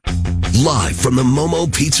Live from the Momo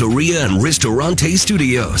Pizzeria and Ristorante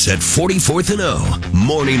Studios at 44th and O.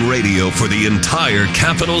 Morning radio for the entire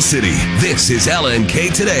capital city. This is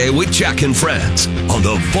LNK Today with Jack and Friends on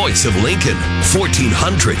the voice of Lincoln,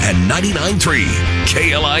 1499.3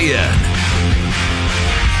 KLIN.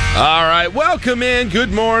 All right, welcome in.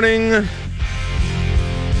 Good morning.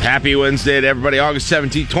 Happy Wednesday to everybody. August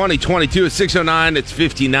 17, 2022 at 6:09. It's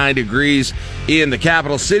 59 degrees in the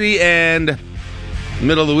capital city. And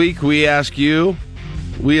middle of the week, we advise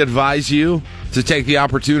you to take the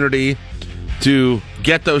opportunity to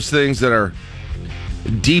get those things that are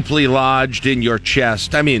deeply lodged in your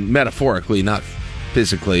chest. I mean, metaphorically, not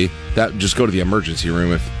physically. That just go to the emergency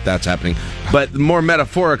room if that's happening. But more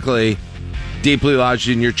metaphorically, deeply lodged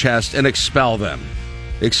in your chest, and expel them.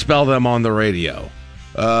 Expel them on the radio.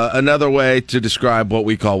 Another way to describe what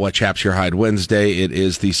we call What Chaps Your Hide Wednesday, it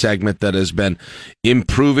is the segment that has been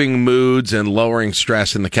improving moods and lowering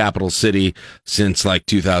stress in the capital city since like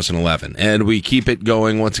 2011. And we keep it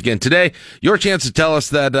going once again. Today, your chance to tell us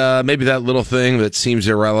that maybe that little thing that seems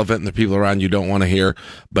irrelevant and the people around you don't want to hear,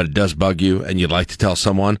 but it does bug you and you'd like to tell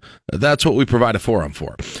someone. That's what we provide a forum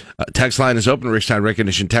for. Text line is open, Rich Time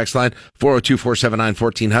Recognition text line,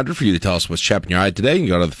 402-479-1400 for you to tell us what's chapping your hide today. You can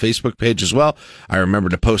go to the Facebook page as well. I remember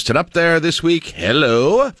to post it up there this week.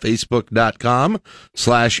 Hello,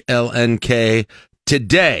 facebook.com/LNK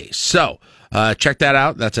today. So, check that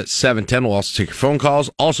out. That's at 7:10. We'll also take your phone calls.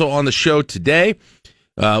 Also on the show today,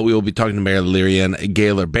 we will be talking to Mayor Leirian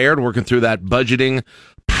Gaylor Baird, working through that budgeting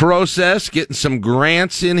process, getting some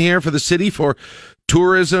grants in here for the city for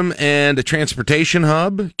tourism and a transportation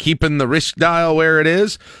hub, keeping the risk dial where it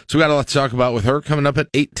is. So we got a lot to talk about with her coming up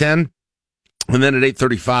at 8:10. And then at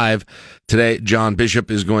 8:35 today, John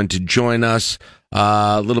Bishop is going to join us.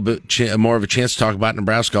 A little bit more of a chance to talk about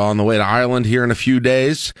Nebraska on the way to Ireland here in a few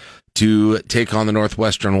days to take on the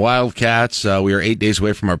Northwestern Wildcats. We are 8 days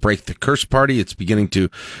away from our Break the Curse party. It's beginning to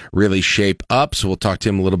really shape up. So we'll talk to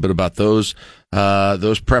him a little bit about those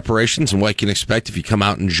preparations and what you can expect if you come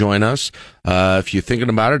out and join us. If you're thinking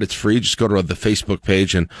about it, it's free. Just go to the Facebook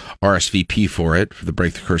page and RSVP for it, for the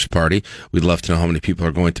Break the Curse party. We'd love to know how many people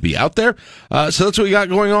are going to be out there. So that's what we got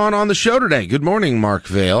going on the show today. Good morning, Mark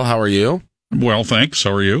Vale. How are you? Well, thanks.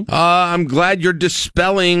 How are you? I'm glad you're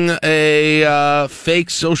dispelling a fake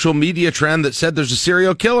social media trend that said there's a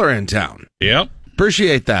serial killer in town. Yep.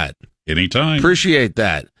 Appreciate that. Anytime. Appreciate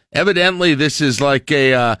that. Evidently, this is like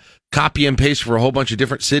a copy and paste for a whole bunch of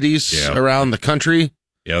different cities around the country.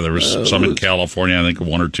 Yeah, there was some in California, I think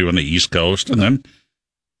one or two on the East Coast, and then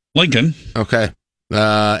Lincoln. Okay.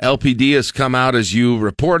 LPD has come out, as you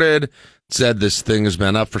reported, said this thing has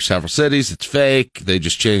been up for several cities. It's fake. They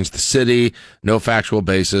just changed the city. No factual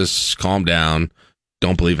basis. Calm down.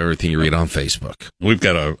 Don't believe everything you read on Facebook. We've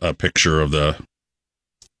got a picture of the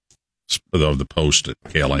post at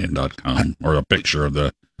KLIN.com, or a picture of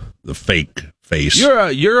the fake face.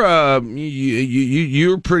 You're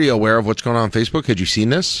pretty aware of what's going on Facebook. Had you seen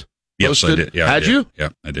this? Yes, I did. Yeah, Had you? Yeah,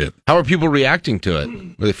 I did. How are people reacting to it?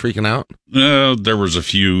 Were they freaking out? There was a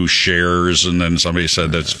few shares, and then somebody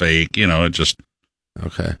said that's fake. It just...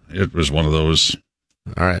 Okay. It was one of those...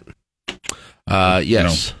 All right.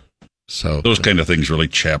 Yes. So those kind of things really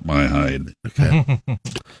chap my hide. Okay.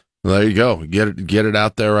 Well, there you go. Get it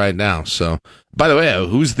out there right now. So, by the way,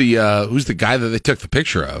 who's the guy that they took the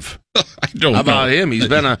picture of? I don't know. How about him? He's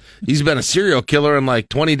been a serial killer in like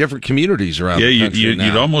 20 different communities around. Yeah, the country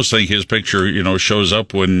you'd almost think his picture, shows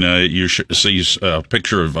up when you see a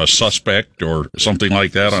picture of a suspect or something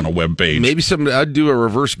like that on a web page. Maybe I'd do a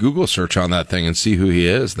reverse Google search on that thing and see who he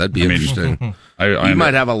is. That'd be interesting. He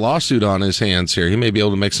might have a lawsuit on his hands here. He may be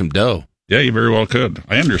able to make some dough. Yeah, you very well could.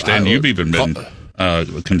 I understand you've even been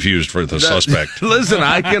confused for the suspect. Listen,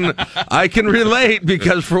 I can relate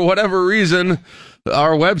because for whatever reason,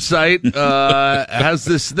 our website has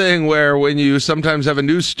this thing where when you sometimes have a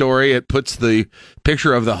news story, it puts the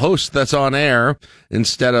picture of the host that's on air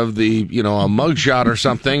instead of the, a mugshot or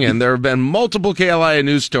something. And there have been multiple KLIN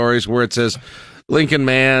news stories where it says Lincoln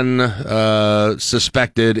man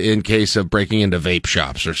suspected in case of breaking into vape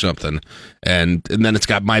shops or something. And then it's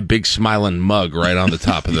got my big smiling mug right on the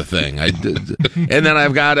top of the thing. And then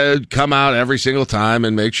I've got to come out every single time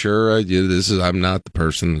and make sure I'm not the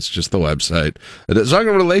person. It's just the website. So I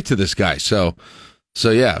can relate to this guy. So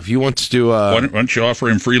yeah, if he wants to... why don't you offer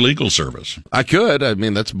him free legal service? I could. I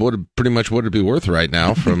mean, that's pretty much what it'd be worth right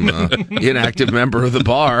now from inactive member of the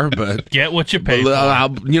bar. But get what you pay for.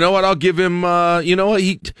 You know what? I'll give him,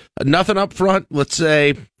 nothing up front. Let's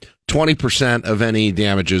say 20% of any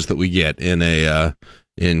damages that we get in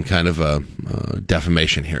in kind of a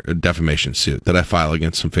defamation suit that I file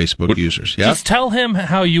against some Facebook users. Yeah? Just tell him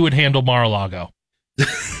how you would handle Mar-a-Lago.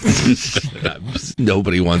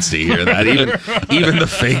 Nobody wants to hear that. Even the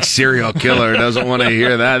fake serial killer doesn't want to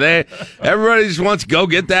hear that. Everybody just wants to go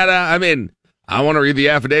get that out. I mean, I want to read the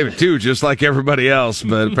affidavit too, just like everybody else,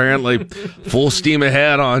 but apparently full steam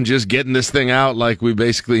ahead on just getting this thing out like we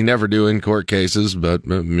basically never do in court cases. But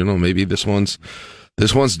maybe this one's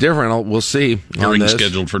different. We'll see. Hearing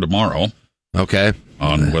scheduled for tomorrow. Okay.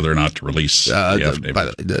 On whether or not to release the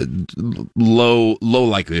affidavit. Low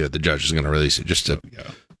likelihood the judge is going to release it just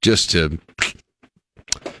to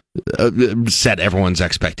set everyone's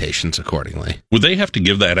expectations accordingly. Would they have to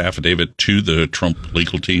give that affidavit to the Trump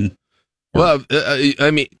legal team? Well, I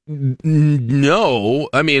mean, no.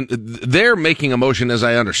 I mean, they're making a motion, as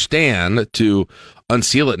I understand, to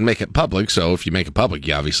unseal it and make it public. So if you make it public,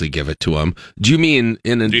 you obviously give it to them. Do you mean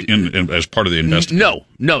in as part of the investigation?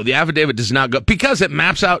 No. The affidavit does not go because it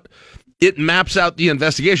maps out the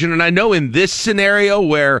investigation. And I know in this scenario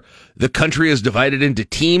where the country is divided into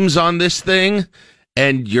teams on this thing,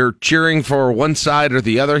 and you're cheering for one side or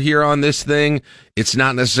the other here on this thing, it's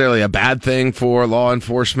not necessarily a bad thing for law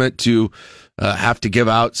enforcement to have to give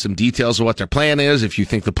out some details of what their plan is if you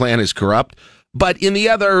think the plan is corrupt. But in the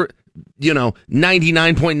other,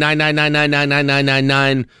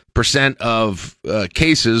 99.9999999% of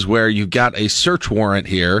cases where you've got a search warrant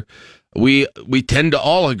here, we tend to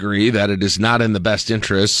all agree that it is not in the best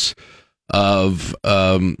interests of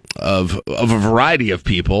a variety of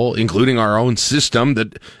people, including our own system,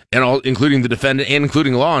 including the defendant and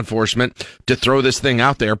including law enforcement, to throw this thing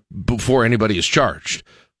out there before anybody is charged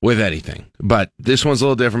with anything. But this one's a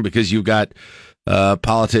little different because you've got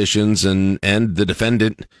politicians and the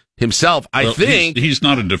defendant himself. I think he's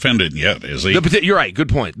not a defendant yet, is he? You're right. Good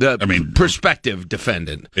point. Prospective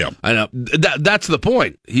defendant. Yeah, I know. That's the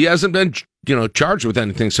point. He hasn't been charged with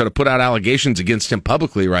anything. So to put out allegations against him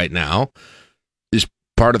publicly right now is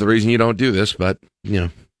part of the reason you don't do this. But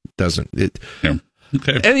doesn't it? Yeah.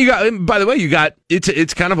 Okay. And by the way,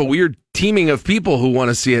 it's kind of a weird teaming of people who want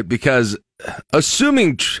to see it because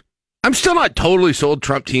assuming. I'm still not totally sold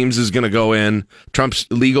Trump's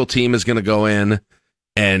legal team is going to go in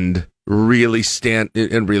and really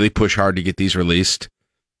really push hard to get these released.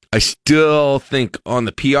 I still think on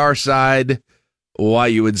the PR side, why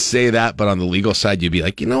you would say that, but on the legal side, you'd be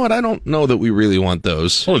like, you know what? I don't know that we really want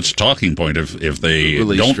those. Well, it's a talking point if they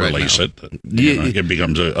don't release it. It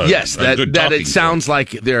becomes a good that it sounds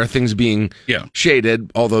like there are things being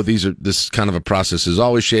shaded, although this kind of a process is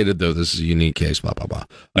always shaded, though this is a unique case, blah, blah, blah.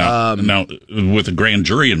 Now, with the grand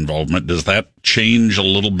jury involvement, does that change a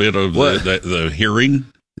little bit of the hearing?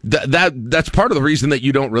 That's part of the reason that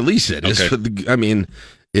you don't release it. Okay.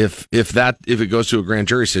 If it goes to a grand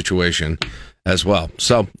jury situation as well.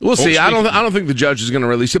 So we'll see. I don't think the judge is going to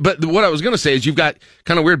release it. But what I was going to say is you've got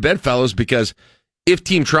kind of weird bedfellows because if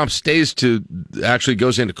Team Trump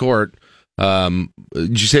goes into court,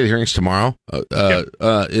 did you say the hearing's tomorrow?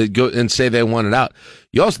 And say they want it out.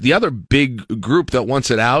 The other big group that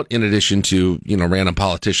wants it out, in addition to random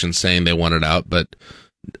politicians saying they want it out, but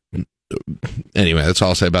anyway, that's all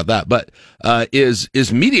I'll say about that. But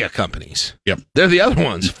is media companies? Yep, they're the other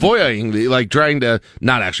ones FOIAing, trying to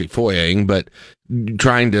not actually FOIAing, but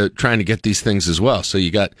trying to get these things as well. So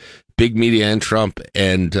you got big media and Trump,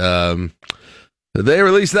 and they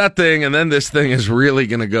release that thing, and then this thing is really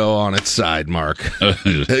going to go on its side, Mark,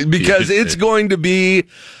 because it is going to be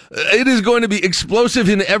explosive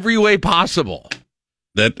in every way possible.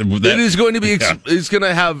 It is going to be. It's going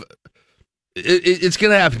to have. It's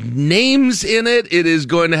going to have names in it. It is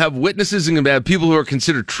going to have witnesses and going to have people who are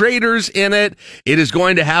considered traitors in it. It is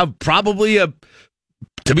going to have to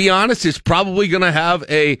be honest, it's probably going to have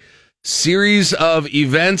a series of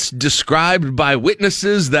events described by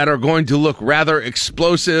witnesses that are going to look rather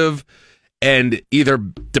explosive and either,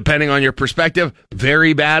 depending on your perspective,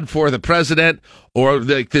 very bad for the president or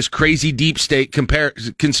this crazy deep state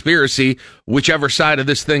conspiracy, whichever side of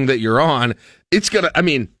this thing that you're on. It's going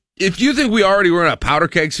to, if you think we already were in a powder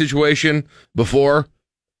keg situation before,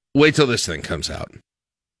 wait till this thing comes out,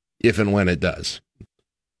 if and when it does.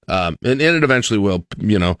 And it eventually will,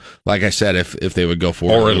 like I said, if they would go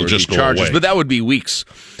forward, or it'll just go away. But that would be weeks.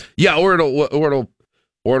 Yeah, or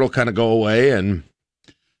it'll kind of go away, and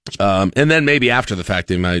then maybe after the fact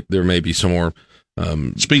there may be some more.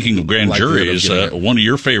 Speaking of grand juries, one of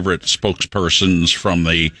your favorite spokespersons from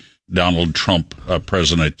the Donald Trump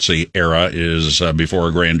presidency era is before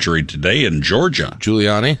a grand jury today in Georgia.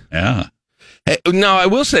 Giuliani? Yeah. Hey, now, I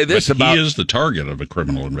will say this he is the target of a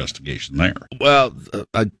criminal investigation there. Well,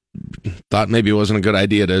 thought maybe it wasn't a good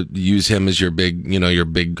idea to use him as your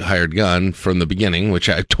big hired gun from the beginning, which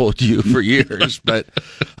I've told you for years. But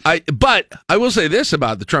I will say this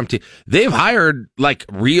about the Trump team: they've hired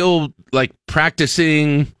real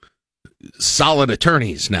practicing solid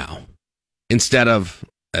attorneys now, instead of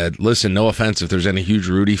listen. No offense if there's any huge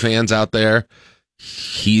Rudy fans out there,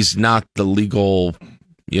 he's not the legal,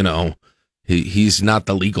 he's not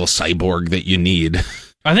the legal cyborg that you need.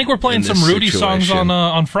 I think we're playing some Rudy songs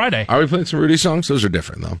on Friday. Are we playing some Rudy songs? Those are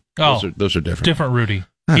different, though. Oh, those are different. Different Rudy.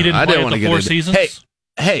 He didn't play at the Four Seasons?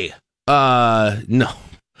 Hey, no.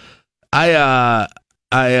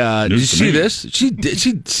 Did you see this?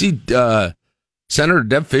 Senator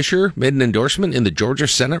Deb Fischer made an endorsement in the Georgia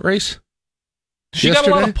Senate race. She got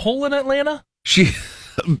a lot of pull in Atlanta?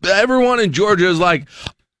 Everyone in Georgia is like,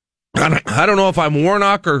 I don't know if I'm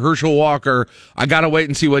Warnock or Herschel Walker. I got to wait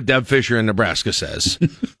and see what Deb Fischer in Nebraska says.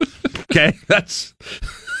 Okay, that's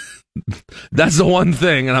the one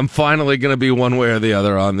thing, and I'm finally going to be one way or the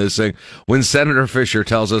other on this thing. When Senator Fischer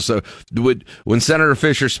tells us, when Senator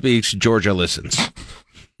Fischer speaks, Georgia listens.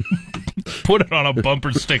 Put it on a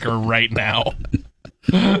bumper sticker right now.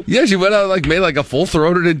 Yeah, she went out made a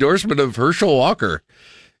full-throated endorsement of Herschel Walker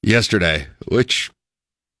yesterday. Which,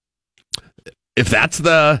 if that's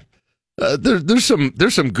the there's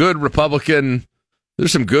some good Republican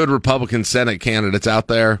Senate candidates out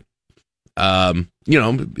there.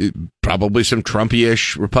 Probably some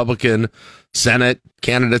Trumpy-ish Republican Senate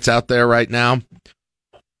candidates out there right now.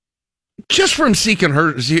 Just from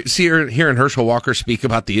hearing Herschel Walker speak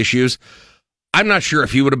about the issues, I'm not sure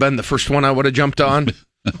if he would have been the first one I would have jumped on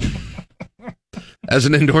as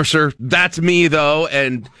an endorser. That's me, though,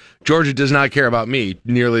 and Georgia does not care about me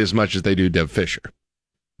nearly as much as they do Deb Fischer.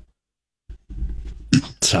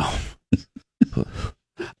 So,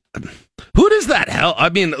 who does that help? I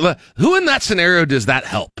mean, who in that scenario does that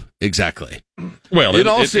help exactly? Well,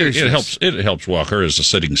 it helps Walker as a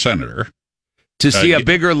sitting senator to see a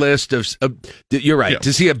bigger list of. You're right. Yeah.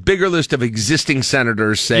 To see a bigger list of existing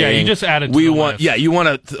senators saying, "Yeah, you just added." You want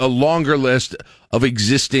a longer list of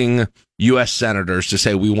existing U.S. senators to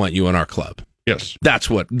say we want you in our club. Yes, that's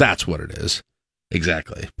what it is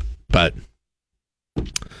exactly. But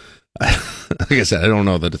like I said, I don't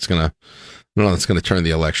know that it's gonna turn the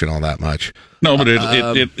election all that much. No, but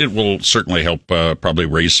it will certainly help probably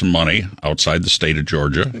raise some money outside the state of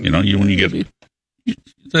Georgia. When you get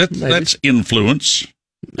that's influence.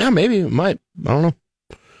 Yeah, maybe it might. I don't know.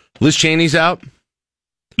 Liz Cheney's out.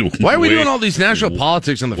 Why are we doing all these national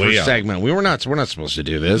politics in the first segment? We're not supposed to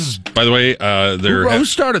do this. By the way, who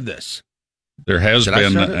started this? There has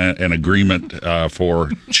been an agreement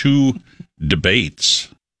for 2 debates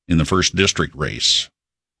in the first district race.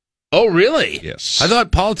 Oh, really? Yes. I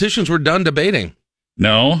thought politicians were done debating.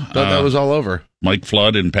 No. I thought that was all over. Mike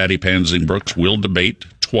Flood and Patty Pansing Brooks will debate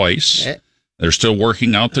twice. They're still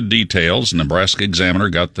working out the details. Nebraska Examiner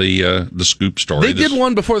got the scoop story. They did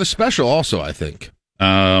one before the special also, I think.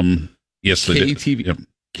 Yes, they did. Yep.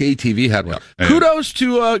 KTV had one. Kudos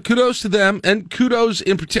to them, and kudos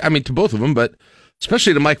in particular. I mean, to both of them, but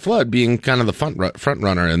especially to Mike Flood being kind of the front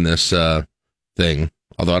runner in this thing.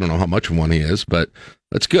 Although I don't know how much of one he is, but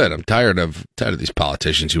that's good. I'm tired of these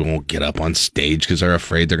politicians who won't get up on stage because they're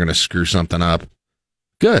afraid they're going to screw something up.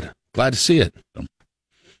 Good. Glad to see it.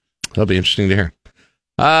 That'll be interesting to hear.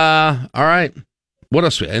 All right. What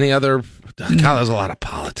else? Any other? God, there's a lot of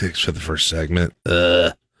politics for the first segment.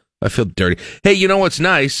 I feel dirty. Hey, you know what's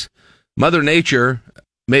nice? Mother Nature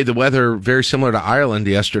made the weather very similar to Ireland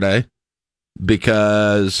yesterday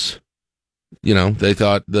because, they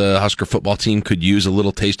thought the Husker football team could use a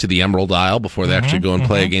little taste of the Emerald Isle before they actually go and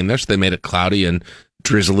play a game there. So they made it cloudy and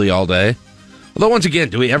drizzly all day. Although, once again,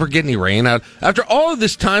 do we ever get any rain out? After all of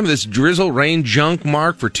this time, this drizzle rain junk,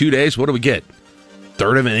 Mark, for 2 days, what do we get?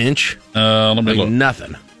 Third of an inch? Let me look.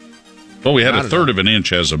 Nothing. Well, we had a third of an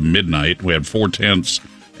inch as of midnight. We had 4/10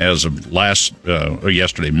 as of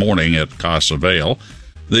yesterday morning at Casa Vale.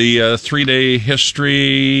 The 3-day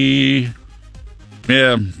history,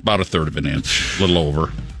 about a third of an inch, a little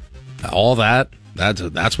over. All that?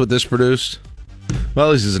 That's what this produced? Well,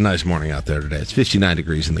 at least it's a nice morning out there today. It's 59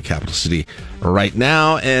 degrees in the capital city right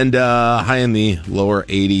now, and high in the lower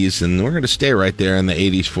 80s, and we're going to stay right there in the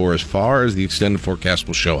 80s for as far as the extended forecast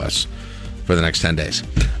will show us for the next 10 days.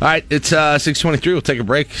 All right, it's 6:23. We'll take a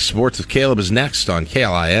break. Sports with Caleb is next on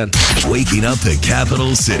KLIN. Waking up the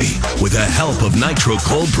capital city with the help of Nitro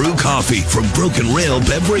Cold Brew Coffee from Broken Rail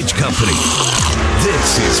Beverage Company.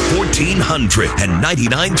 This is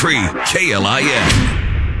 1499.3 KLIN.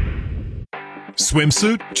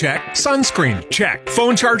 Swimsuit? Check. Sunscreen? Check.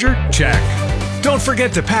 Phone charger? Check. Don't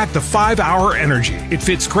forget to pack the 5-Hour Energy. It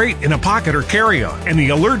fits great in a pocket or carry-on, and the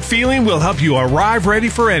alert feeling will help you arrive ready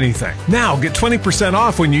for anything. Now get 20%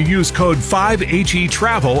 off when you use code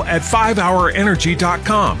 5HETRAVEL at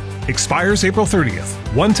 5hourenergy.com. Expires April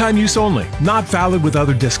 30th. One-time use only. Not valid with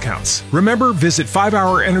other discounts. Remember, visit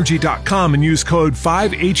 5hourenergy.com and use code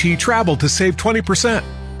 5HETRAVEL to save 20%.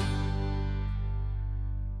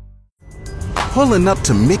 Pulling up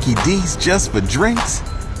to Mickey D's just for drinks?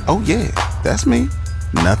 Oh yeah, that's me.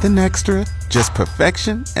 Nothing extra, just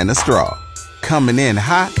perfection and a straw. Coming in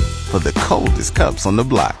hot for the coldest cups on the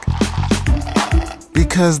block.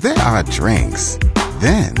 Because there are drinks.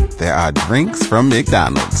 Then there are drinks from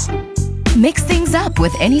McDonald's. Mix things up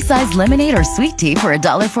with any size lemonade or sweet tea for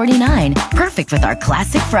 $1.49. Perfect with our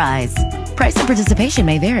classic fries. Price and participation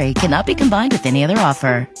may vary. Cannot be combined with any other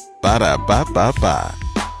offer. Ba-da-ba-ba-ba.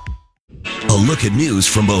 A look at news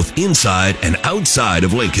from both inside and outside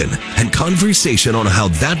of Lincoln, and conversation on how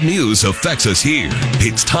that news affects us here.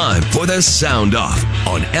 It's time for the Sound Off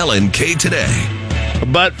on LNK Today.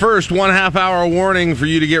 But first, 1.5 hour warning for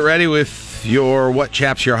you to get ready with your What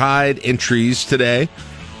Chaps Your Hide entries today.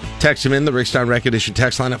 Text them in the Rick Stein Recognition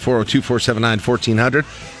text line at 402-479-1400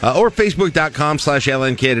 or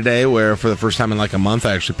Facebook.com/LNK Today, where for the first time in like a month,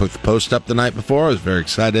 I actually put the post up the night before. I was very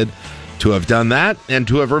excited to have done that and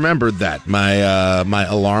to have remembered that. My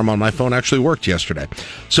alarm on my phone actually worked yesterday.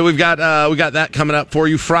 So we got that coming up for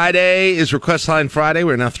you. Friday is Request Line Friday.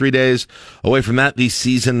 We're now 3 days away from that. The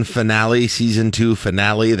season 2 finale,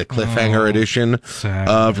 the cliffhanger edition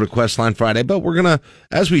of Request Line Friday. But we're going to,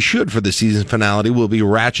 as we should for the season finale, we'll be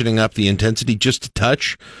ratcheting up the intensity just a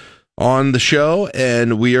touch on the show.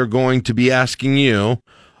 And we are going to be asking you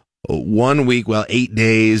 1 week, 8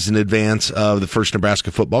 days in advance of the first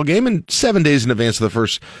Nebraska football game and 7 days in advance of the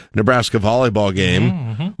first Nebraska volleyball game.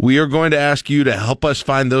 Mm-hmm. We are going to ask you to help us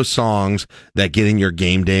find those songs that get in your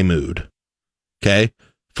game day mood. Okay?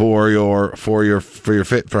 For if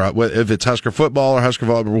it's Husker football or Husker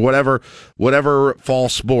volleyball, whatever fall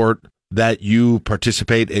sport that you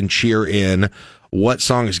participate and cheer in, what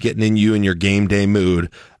song is getting in you in your game day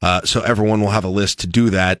mood. So everyone will have a list to do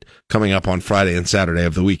that coming up on Friday and Saturday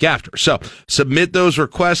of the week after. So submit those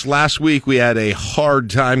requests. Last week we had a hard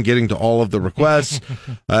time getting to all of the requests.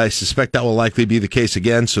 I suspect that will likely be the case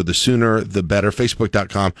again. So the sooner the better.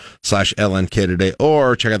 Facebook.com/LNK Today,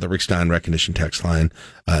 or check out the Rick Stein Recognition text line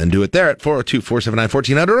and do it there at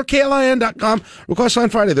 402-479-1400 or KLIN.com. Request Line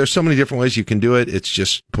Friday. There's so many different ways you can do it. It's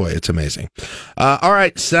just, it's amazing. All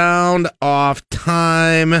right. Sound off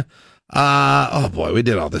time. We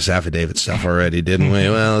did all this affidavit stuff already, didn't we?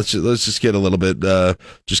 Well, let's just get a little bit,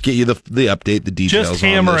 just get you the update, the details just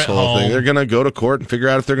on this whole home. thing. They're going to go to court and figure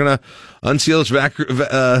out if they're going to unseal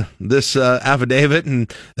this affidavit,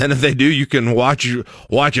 and then if they do, you can watch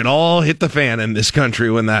it all hit the fan in this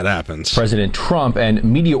country when that happens. President Trump and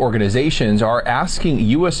media organizations are asking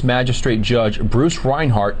U.S. Magistrate Judge Bruce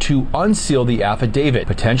Reinhart to unseal the affidavit,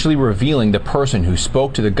 potentially revealing the person who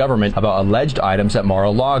spoke to the government about alleged items at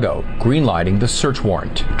Mar-a-Lago, greenlighting the search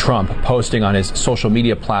warrant. Trump posting on his social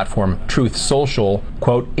media platform Truth Social,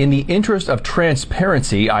 quote, "In the interest of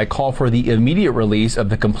transparency, I call for the immediate release of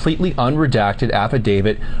the completely unredacted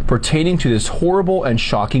affidavit pertaining to this horrible and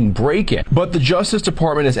shocking break-in." But the Justice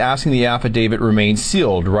Department is asking the affidavit remain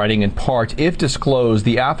sealed, writing in part, "If disclosed,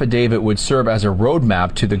 the affidavit would serve as a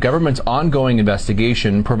roadmap to the government's ongoing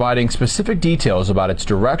investigation, providing specific details about its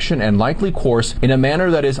direction and likely course in a manner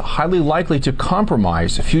that is highly likely to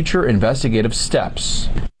compromise future investigative steps."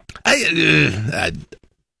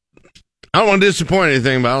 I don't want to disappoint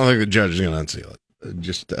anything, but I don't think the judge is going to unseal it.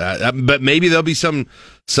 But maybe there'll be some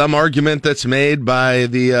argument that's made by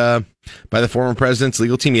the former president's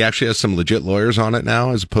legal team. He actually has some legit lawyers on it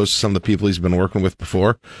now, as opposed to some of the people he's been working with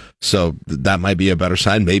before. So that might be a better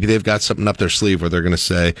sign. Maybe they've got something up their sleeve where they're going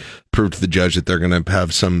to prove to the judge that they're going to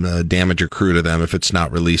have some damage accrue to them if it's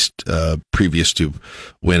not released previous to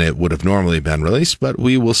when it would have normally been released. But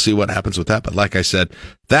we will see what happens with that. But like I said,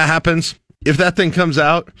 that happens. If that thing comes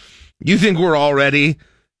out, you think we're already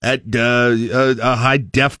at a high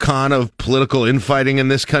DEFCON of political infighting in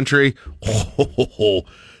this country?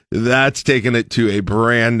 That's taking it to a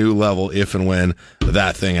brand new level if and when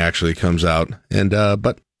that thing actually comes out. And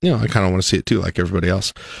but I kind of want to see it too, like everybody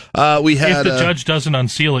else. If the judge doesn't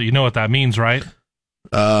unseal it, you know what that means, right?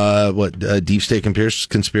 Deep state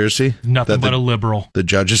conspiracy? Nothing but a liberal. The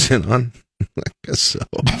judge is in on. I guess so.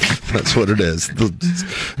 That's what it is.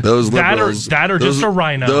 Those liberals, that or just a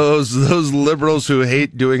rhino. Those liberals who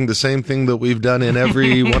hate doing the same thing that we've done in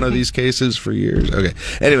every one of these cases for years. Okay.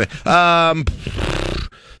 Anyway,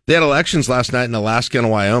 they had elections last night in Alaska and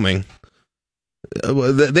Wyoming.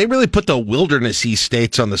 They really put the wildernessy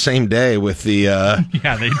states on the same day with the.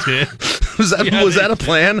 Yeah, they did. Was that a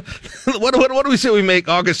plan? What do we say we make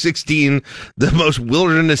August 16 the most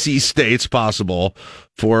wildernessy states possible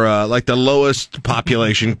for like the lowest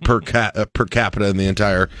population per capita in the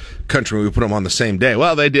entire country? We put them on the same day.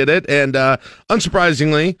 Well, they did it, and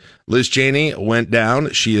unsurprisingly, Liz Cheney went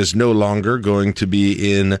down. She is no longer going to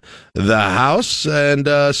be in the House, and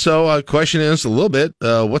so question is a little bit,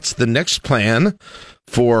 what's the next plan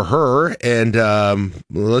for her? And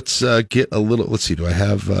let's get a little. Let's see. Do I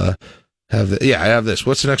have? I have this.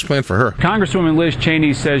 What's the next plan for her? Congresswoman Liz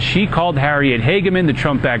Cheney says she called Harriet Hageman, the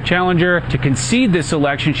Trump-backed challenger, to concede this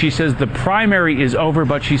election. She says the primary is over,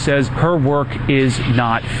 but she says her work is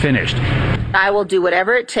not finished. I will do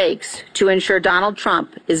whatever it takes to ensure Donald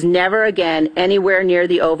Trump is never again anywhere near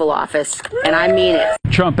the Oval Office, and I mean it.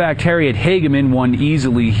 Trump-backed Harriet Hageman won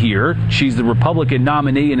easily here. She's the Republican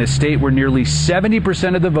nominee in a state where nearly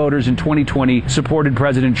 70% of the voters in 2020 supported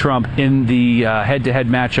President Trump in the head-to-head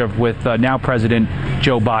matchup with now President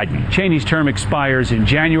Joe Biden. Cheney's term expires in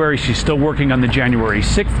January. She's still working on the January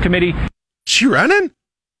 6th committee. She running?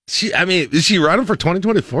 Is she running for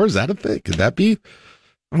 2024? Is that a thing? Could that be?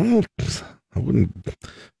 I don't know.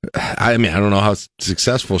 I don't know how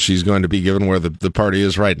successful she's going to be given where the party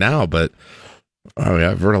is right now, but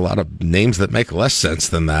I've heard a lot of names that make less sense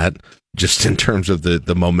than that, just in terms of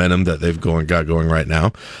the momentum that they've got going right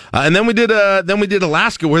now. And then we did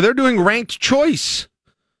Alaska, where they're doing ranked choice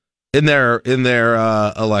in their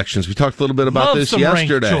elections. We talked a little bit about this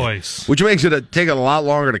yesterday, which makes it take a lot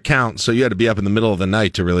longer to count. So you had to be up in the middle of the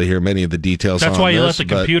night to really hear many of the details. That's why you let the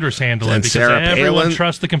computers handle it, because everyone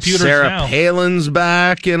trusts the computers now. Sarah Palin's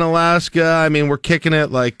back in Alaska. I mean, we're kicking it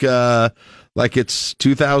like it's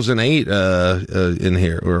 2008 in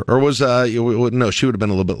here, or was no? She would have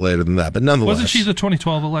been a little bit later than that, but nonetheless, wasn't she the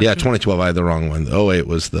 2012 election? Yeah, 2012. I had the wrong one. 08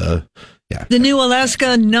 was the. Yeah. The new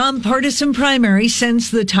Alaska nonpartisan primary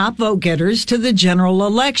sends the top vote getters to the general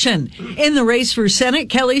election. In the race for Senate,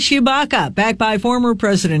 Kelly Tshibaka, backed by former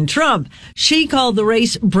President Trump. She called the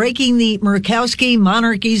race breaking the Murkowski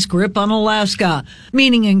monarchy's grip on Alaska,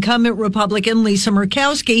 meaning incumbent Republican Lisa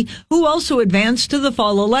Murkowski, who also advanced to the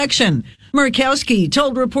fall election. Murkowski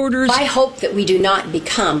told reporters, I hope that we do not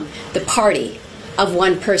become the party of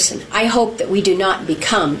one person. I hope that we do not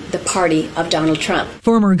become the party of Donald Trump.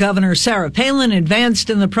 Former Governor Sarah Palin advanced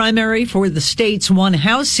in the primary for the state's one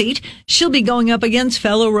House seat. She'll be going up against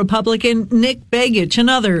fellow Republican Nick Begich and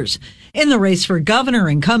others. In the race for governor,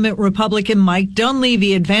 incumbent Republican Mike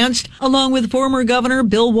Dunleavy advanced, along with former Governor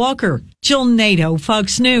Bill Walker. Jill Nato,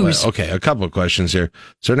 Fox News. Well, okay, a couple of questions here.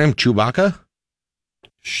 Is her name Chewbacca?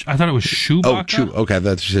 I thought it was Chewbacca. Okay, I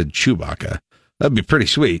thought you said Chewbacca. That'd be pretty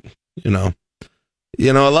sweet, you know.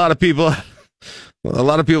 A lot of people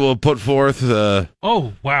have put forth.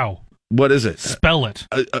 Oh, wow. What is it? Spell it.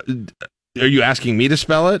 Are you asking me to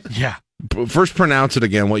spell it? Yeah. First, pronounce it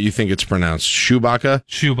again. What you think it's pronounced? Chewbacca.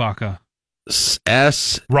 Chewbacca.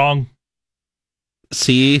 S. Wrong.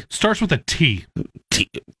 C. Starts with a T. T.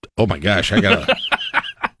 Oh my gosh! I got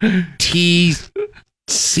a T.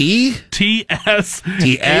 C. T. S.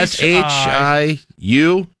 T. S. H. I.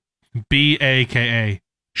 U. B. A. K. A.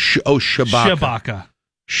 Chewbacca.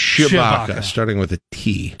 Chewbacca, starting with a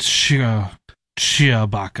T. Chewbacca.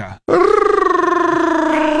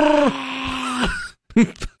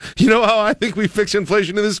 You know how I think we fix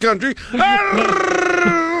inflation in this country?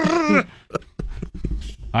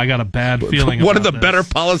 I got a bad feeling. One of the better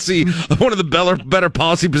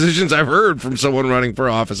policy positions I've heard from someone running for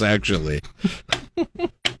office. Actually,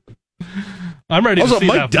 I'm ready. Also, to see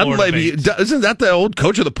Mike Dunleavy, isn't that the old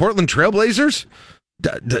coach of the Portland Trailblazers?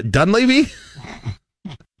 Dunleavy?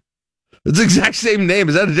 It's the exact same name.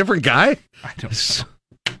 Is that a different guy? I don't know.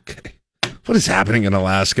 Okay. What is happening in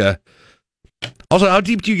Alaska? Also, how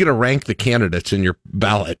deep do you get to rank the candidates in your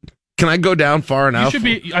ballot? Can I go down far enough?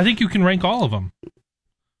 I think you can rank all of them.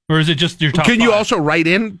 Or is it just your top Can you five? also write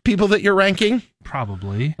in people that you're ranking?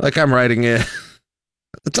 Probably. Like I'm writing it.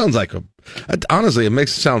 It sounds like honestly, it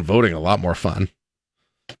makes voting a lot more fun.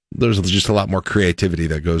 There's just a lot more creativity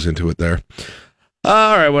that goes into it there.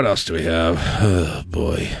 All right, what else do we have? Oh,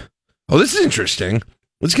 boy. Oh, this is interesting.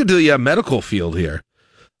 Let's get to the medical field here.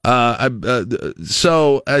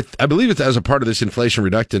 So I believe it's as a part of this inflation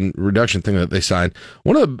reduction thing that they signed.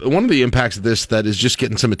 One of the impacts of this that is just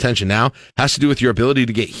getting some attention now has to do with your ability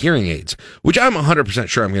to get hearing aids, which I'm 100%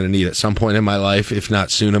 sure I'm going to need at some point in my life, if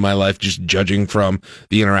not soon in my life, just judging from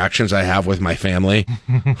the interactions I have with my family.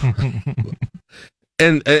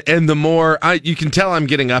 And the more you can tell I'm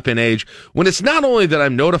getting up in age when it's not only that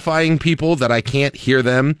I'm notifying people that I can't hear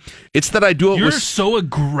them, it's that I do it You're so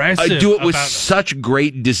aggressive. I do it with such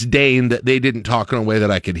great disdain that they didn't talk in a way that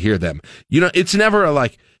I could hear them. It's never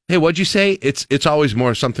like, hey, what'd you say? It's always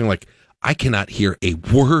more something like, I cannot hear a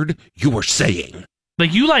word you were saying.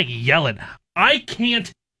 Like you yell it. I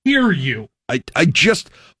can't hear you.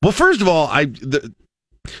 First of all,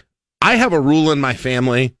 I have a rule in my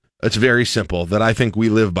family. It's very simple that I think we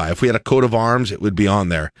live by. If we had a coat of arms, it would be on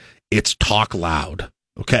there. It's talk loud,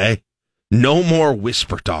 okay? No more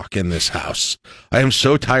whisper talk in this house. I am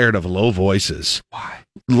so tired of low voices. Why?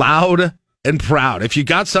 Loud and proud. If you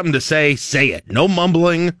got something to say it. No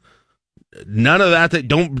mumbling. None of that.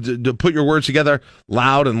 Don't put your words together.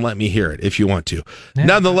 Loud and let me hear it if you want to. Yeah,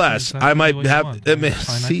 Nonetheless, I might have.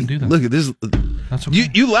 See, look at this. That's okay.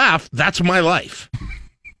 You laugh. That's my life.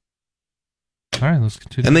 All right, let's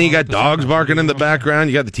continue. And then you got dogs barking in the background.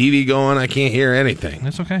 You got the TV going. I can't hear anything.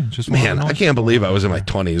 That's okay. I can't believe I was in my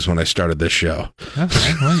 20s when I started this show. That's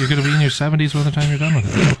okay. Well, you're going to be in your 70s by the time you're done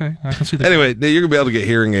with it. Okay, I can see that. Anyway, you're going to be able to get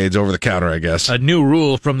hearing aids over the counter, I guess. A new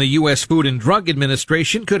rule from the U.S. Food and Drug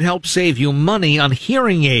Administration could help save you money on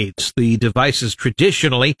hearing aids. The devices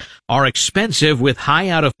traditionally are expensive with high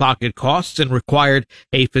out-of-pocket costs and required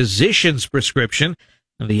a physician's prescription.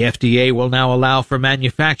 The FDA will now allow for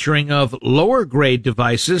manufacturing of lower-grade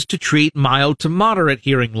devices to treat mild to moderate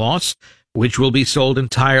hearing loss, which will be sold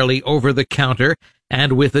entirely over-the-counter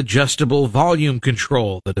and with adjustable volume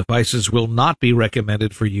control. The devices will not be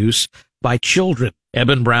recommended for use by children.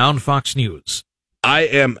 Eben Brown, Fox News.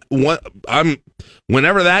 Whenever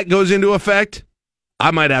that goes into effect,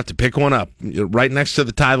 I might have to pick one up right next to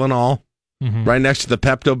the Tylenol, right next to the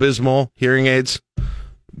Pepto-Bismol hearing aids.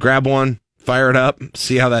 Grab one. Fire it up,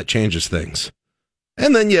 see how that changes things.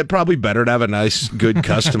 And then, probably better to have a nice, good,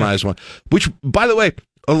 customized one. Which, by the way,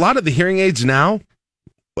 a lot of the hearing aids now,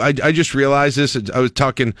 I just realized this. I was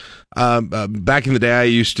talking, back in the day, I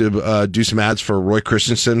used to do some ads for Roy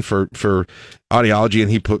Christensen for audiology, and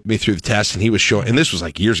he put me through the test, and he was showing, and this was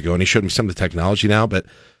like years ago, and he showed me some of the technology now, but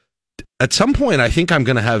at some point, I think I'm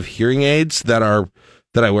going to have hearing aids that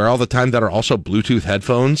I wear all the time that are also Bluetooth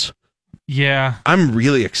headphones. Yeah. I'm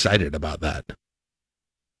really excited about that.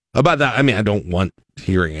 I mean, I don't want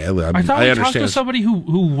hearing aid. I thought we talked to somebody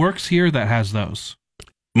who works here that has those.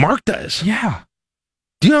 Mark does. Yeah.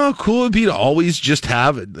 Do you know how cool it would be to always just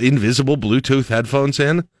have invisible Bluetooth headphones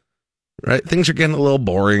in? Right? Things are getting a little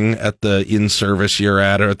boring at the in-service you're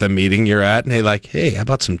at or at the meeting you're at. And hey, how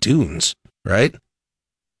about some tunes? Right?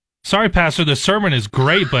 Sorry, Pastor, the sermon is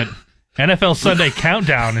great, but NFL Sunday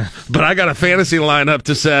Countdown. But I got a fantasy lineup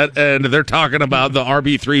to set, and they're talking about the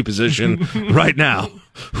RB3 position right now.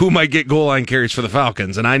 Who might get goal line carries for the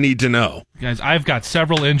Falcons, and I need to know. Guys, I've got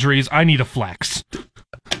several injuries. I need a flex.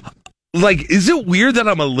 Is it weird that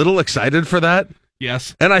I'm a little excited for that?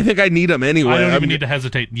 Yes. And I think I need them anyway. I don't even need to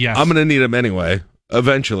hesitate. Yes. I'm going to need them anyway,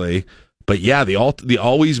 eventually. But yeah, the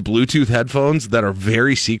always Bluetooth headphones that are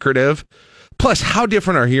very secretive. Plus, how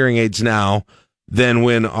different are hearing aids now than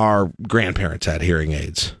when our grandparents had hearing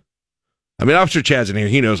aids? I mean, Officer Chad's in here.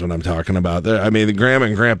 He knows what I'm talking about. The Grandma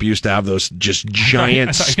and Grandpa used to have those just giant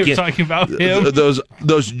I thought you were talking about him.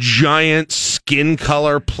 Those giant skin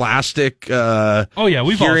color plastic we've all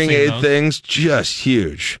hearing seen aid those. things. Just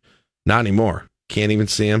huge. Not anymore. Can't even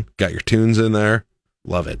see them. Got your tunes in there.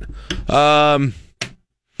 Love it.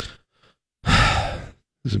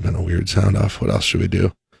 This has been a weird sound off. What else should we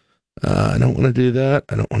do? I don't want to do that.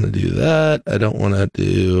 I don't want to do that. I don't want to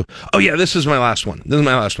do... Oh, yeah, this is my last one.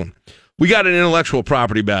 We got an intellectual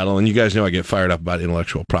property battle, and you guys know I get fired up about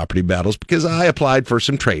intellectual property battles because I applied for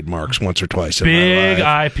some trademarks once or twice in my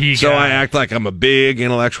life. Big IP So guy. I act like I'm a big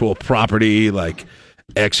intellectual property,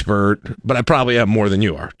 expert, but I probably have more than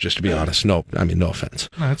you are, just to be honest. No offense.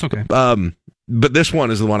 No, that's okay. But this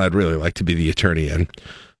one is the one I'd really like to be the attorney in.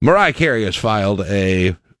 Mariah Carey has filed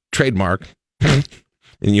a trademark in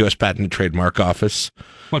the U.S. Patent and Trademark Office.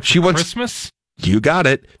 What, for Christmas? You got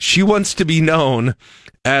it. She wants to be known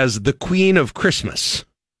as the Queen of Christmas,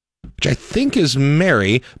 which I think is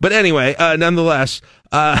Mary. But anyway, nonetheless...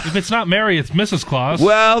 if it's not Mary, it's Mrs. Claus.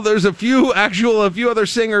 Well, there's a few other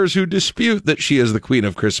singers who dispute that she is the Queen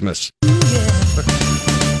of Christmas.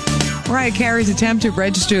 Mariah Carey's attempt to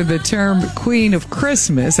register the term Queen of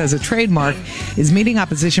Christmas as a trademark is meeting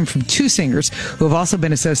opposition from two singers who have also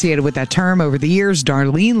been associated with that term over the years,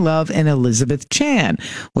 Darlene Love and Elizabeth Chan,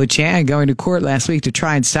 with Chan going to court last week to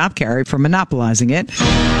try and stop Carey from monopolizing it.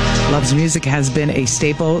 Love's music has been a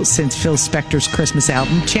staple since Phil Spector's Christmas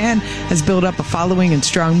album. Chan has built up a following and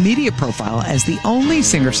strong media profile as the only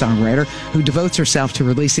singer-songwriter who devotes herself to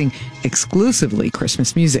releasing exclusively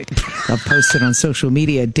Christmas music. Love posted on social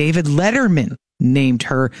media, David Letterman named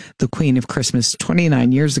her the Queen of Christmas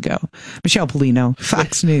 29 years ago. Michelle Polino,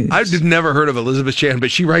 Fox News. I've never heard of Elizabeth Chan,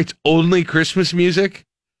 but she writes only Christmas music?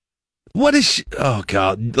 What is she? Oh,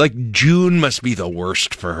 God. Like, June must be the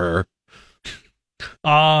worst for her.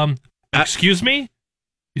 Excuse me?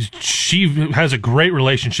 She has a great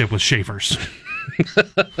relationship with Schaefer's.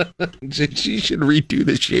 She should redo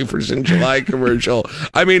the Schaefer's in July commercial.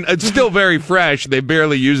 I mean, it's still very fresh. They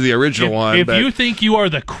barely use the original one. If you think you are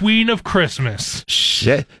the Queen of Christmas.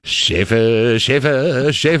 Schaefer's.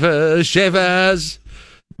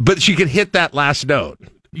 But she could hit that last note.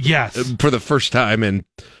 Yes. For the first time in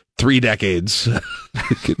 3 decades.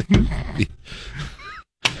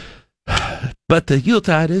 But the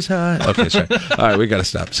Yuletide is high. Okay, sorry. All right, we got to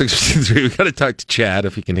stop. 6:53. We got to talk to Chad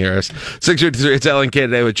if he can hear us. 6:53. It's LNK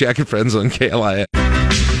Today with Jack and Friends on KLIN.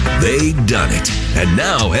 They done it. And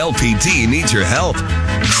now LPT needs your help.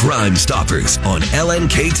 Crime Stoppers on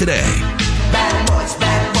LNK Today.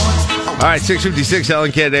 All right, 6:56.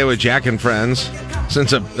 LNK Today with Jack and Friends.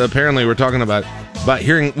 Since apparently we're talking about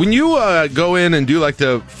hearing. When you go in and do like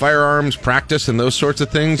the firearms practice and those sorts of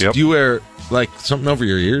things, do you wear like something over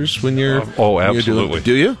your ears when you're absolutely.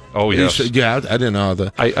 Do you? Oh, yes. Yeah, I didn't know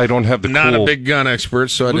I don't have the not a big gun expert,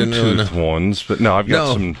 so I didn't really know. Bluetooth ones, but no, I've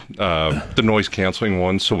got some the noise canceling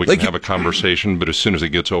ones, so we can have a conversation. But as soon as it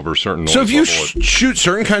gets over a certain noise so if you level, shoot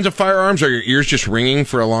certain kinds of firearms, are your ears just ringing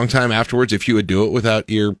for a long time afterwards? If you would do it without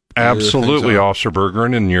ear. Absolutely, Officer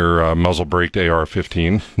Bergeron, and your muzzle braked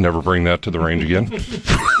AR-15. Never bring that to the range again.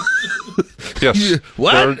 Yes.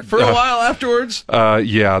 What? For a while afterwards?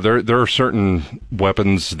 Yeah, there are certain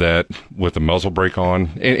weapons that with the muzzle brake on,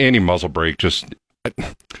 any muzzle brake, just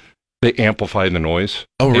they amplify the noise.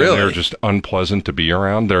 Oh, really? And they're just unpleasant to be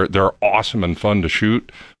around. They're awesome and fun to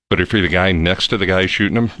shoot, but if you're the guy next to the guy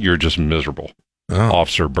shooting them, you're just miserable.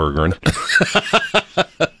 Officer Bergeron.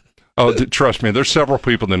 Oh, trust me, there's several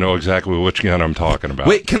people that know exactly which gun I'm talking about.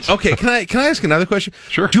 Wait, can I ask another question?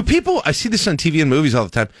 Sure. Do people, I see this on TV and movies all the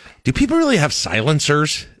time, do people really have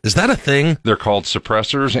silencers? Is that a thing? They're called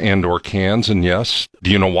suppressors and or cans, and yes. Do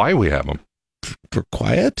you know why we have them? For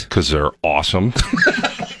quiet? Because they're awesome.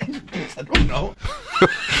 I don't know.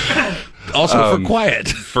 Also for quiet.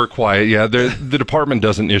 For quiet, yeah. The department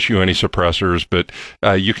doesn't issue any suppressors, but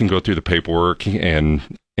you can go through the paperwork and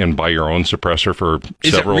buy your own suppressor for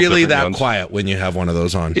several Is it really that guns. quiet when you have one of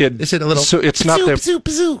those on? Is it a little? So it's not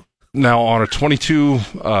that. Now, on a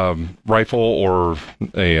 .22 rifle or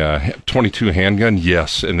a .22 handgun,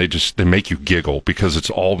 yes, and they make you giggle because it's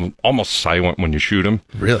almost silent when you shoot them.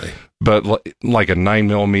 Really? But like a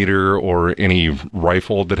 9mm or any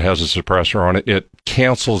rifle that has a suppressor on it, it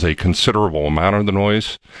cancels a considerable amount of the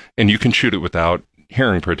noise, and you can shoot it without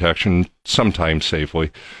hearing protection, sometimes safely.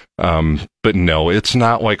 But no, it's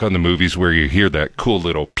not like on the movies where you hear that cool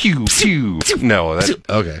little pew, pew. No,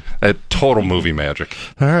 that total movie magic.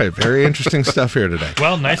 All right, very interesting stuff here today.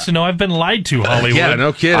 Well, nice to know I've been lied to, Hollywood. Yeah,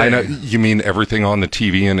 no kidding. I know, you mean everything on the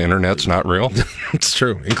TV and internet's not real? It's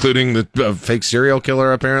true, including the fake serial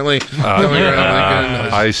killer, apparently.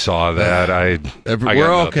 I saw that.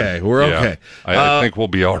 We're okay. We're okay. I think we'll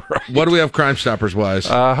be all right. What do we have Crime Stoppers wise?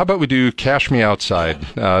 How about we do Cash Me Outside?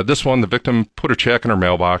 This one, the victim put a check in her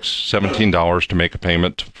mailbox, $17 to make a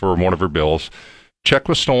payment for one of her bills. Check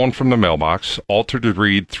was stolen from the mailbox, altered to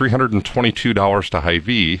read $322 to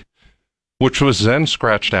Hy-Vee, which was then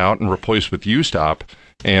scratched out and replaced with U-Stop,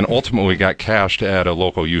 and ultimately got cashed at a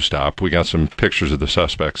local U-Stop. We got some pictures of the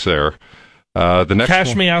suspects there. The next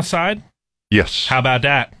Cash Me Outside? Yes. How about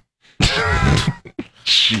that?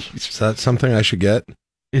 Jeez. Is that something I should get?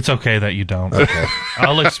 It's okay that you don't. Okay.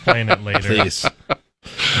 I'll explain it later. Please.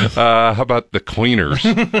 How about the Cleaners?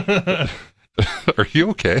 Are you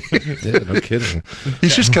okay? Yeah, no kidding.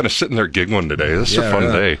 He's just kind of sitting there giggling today. This is a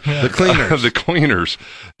fun day. The Cleaners. The Cleaners.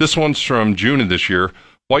 This one's from June of this year.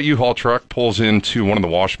 White U-Haul truck pulls into one of the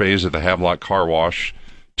wash bays at the Havelock Car Wash.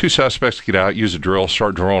 2 suspects get out, use a drill,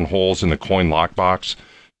 start drilling holes in the coin lockbox,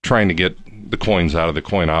 trying to get the coins out of the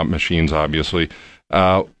coin op machines, obviously.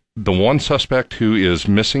 The one suspect who is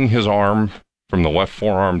missing his arm from the left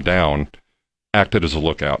forearm down acted as a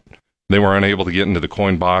lookout. They were unable to get into the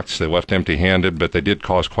coin box. They left empty-handed, but they did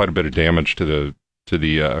cause quite a bit of damage to to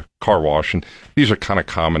the car wash, and these are kind of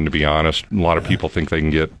common, to be honest. A lot of people think they can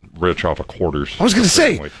get rich off of quarters. I was going to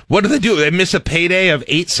say, what do? They miss a payday of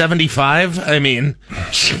 $8.75? I mean,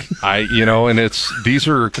 and these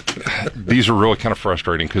are really kind of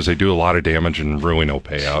frustrating because they do a lot of damage and really no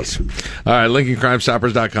payouts. All right,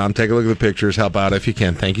 LincolnCrimeStoppers.com. Take a look at the pictures. Help out if you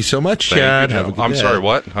can. Thank you so much, Chad. I'm sorry,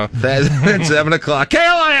 what? Huh? That's 7 o'clock.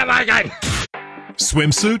 KLIN, my guy.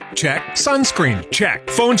 Swimsuit? Check. Sunscreen? Check.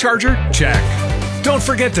 Phone charger? Check. Don't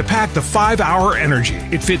forget to pack the 5-Hour Energy.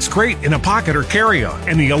 It fits great in a pocket or carry-on,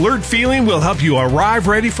 and the alert feeling will help you arrive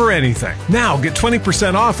ready for anything. Now get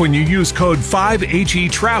 20% off when you use code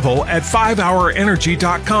 5HETRAVEL at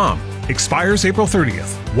 5hourenergy.com. Expires April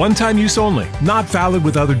 30th. One-time use only. Not valid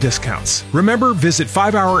with other discounts. Remember, visit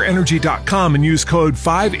 5hourenergy.com and use code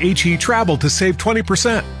 5HETRAVEL to save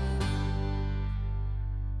 20%.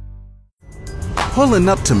 Pulling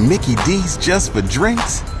up to Mickey D's just for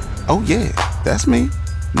drinks? Oh yeah, that's me.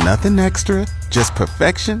 Nothing extra, just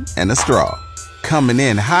perfection and a straw. Coming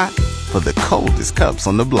in hot for the coldest cups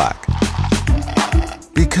on the block.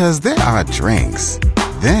 Because there are drinks.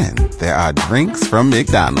 Then there are drinks from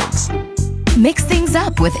McDonald's. Mix things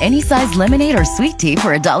up with any size lemonade or sweet tea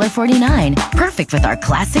for $1.49. Perfect with our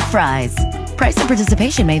classic fries. Price and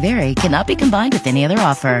participation may vary. Cannot be combined with any other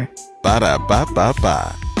offer.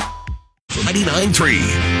 Ba-da-ba-ba-ba. 99.3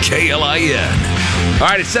 KLIN. All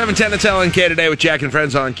right, it's 7:10. It's LNK today with Jack and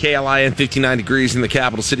Friends on KLIN. 59 degrees in the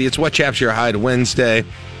capital city. It's What Chaps Your Hide Wednesday.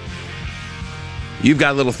 You've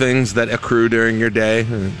got little things that accrue during your day,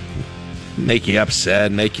 make you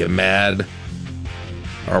upset, make you mad,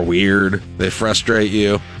 are weird, they frustrate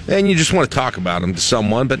you, and you just want to talk about them to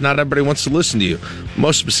someone, but not everybody wants to listen to you.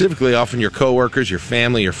 Most specifically, often your coworkers, your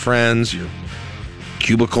family, your friends, your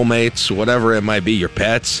cubicle mates, whatever it might be, your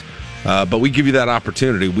pets. But we give you that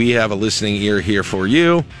opportunity. We have a listening ear here for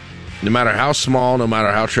you. No matter how small, no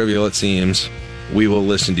matter how trivial it seems, we will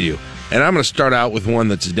listen to you. And I'm going to start out with one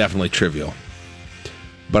that's definitely trivial.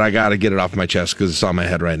 But I got to get it off my chest because it's on my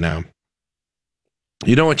head right now.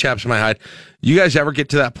 You know what chaps my hide? You guys ever get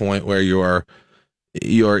to that point where you're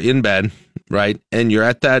in bed, right? And you're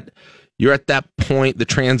at that point, the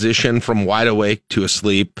transition from wide awake to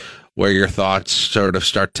asleep, where your thoughts sort of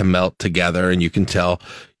start to melt together and you can tell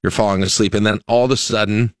you're falling asleep, and then all of a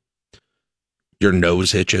sudden your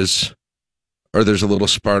nose itches, or there's a little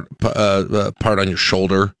part on your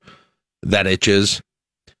shoulder that itches.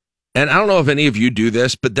 And I don't know if any of you do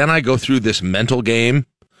this, but then I go through this mental game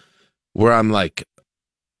where I'm like,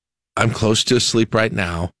 I'm close to sleep right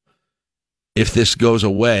now. If this goes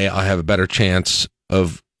away, I'll have a better chance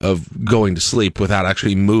of going to sleep without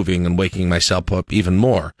actually moving and waking myself up even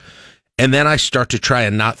more. And then I start to try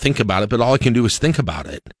and not think about it, but all I can do is think about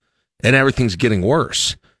it. And everything's getting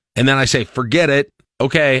worse. And then I say, forget it.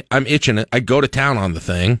 Okay, I'm itching it. I go to town on the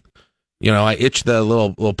thing. I itch the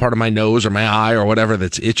little part of my nose or my eye or whatever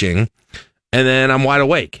that's itching. And then I'm wide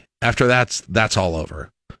awake. After that's all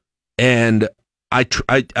over. And I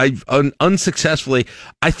unsuccessfully,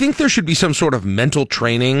 I think there should be some sort of mental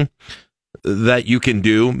training that you can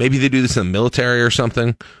do. Maybe they do this in the military or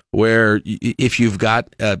something, where if you've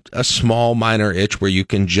got a small minor itch where you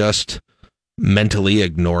can just mentally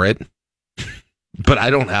ignore it. But I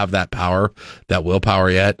don't have that power, that willpower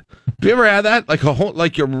yet. Have you ever had that? Like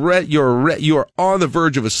you're on the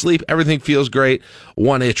verge of a sleep, everything feels great,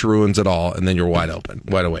 one itch ruins it all, and then you're wide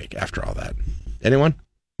awake after all that. Anyone?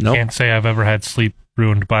 No. Can't say I've ever had sleep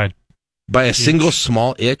ruined by a single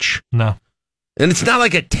small itch. No. And it's not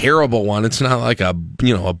like a terrible one. It's not like a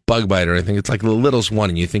bug bite or anything. It's like the littlest one,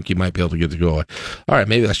 and you think you might be able to get it to go away. All right,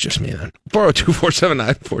 maybe that's just me then.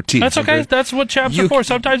 402-479-14. That's okay. That's what chaps are for.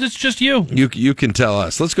 Sometimes it's just you. You can tell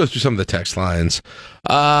us. Let's go through some of the text lines.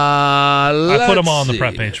 I put them all on the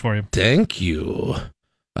prep page for you. Thank you.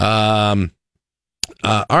 All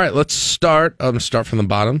right, let's start. Start from the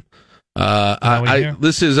bottom.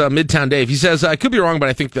 This is Midtown Dave. He says, I could be wrong, but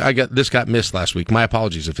I think this got missed last week. My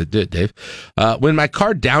apologies if it did, Dave. When my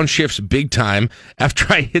car downshifts big time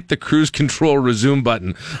after I hit the cruise control resume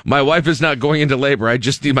button, my wife is not going into labor. I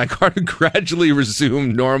just need my car to gradually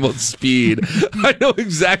resume normal speed. I know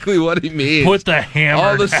exactly what he means. Put the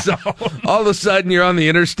hammer down. All of a sudden you're on the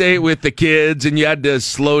interstate with the kids and you had to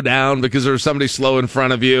slow down because there was somebody slow in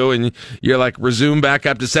front of you, and you're like, resume back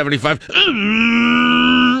up to 75.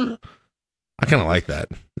 I kind of like that.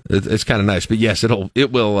 It's kind of nice, but yes, it'll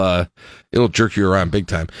jerk you around big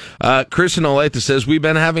time. Chris in Olathe says, we've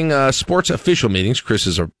been having sports official meetings. Chris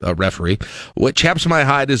is a referee. What chaps my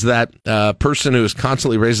hide is that person who is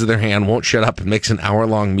constantly raises their hand, won't shut up, and makes an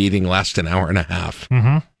hour-long meeting last an hour and a half.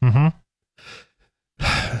 Mm-hmm.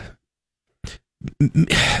 Mm-hmm.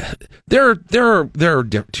 there are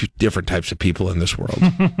two different types of people in this world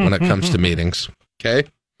when it comes to meetings. Okay,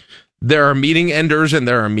 there are meeting enders and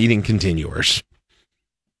there are meeting continuers.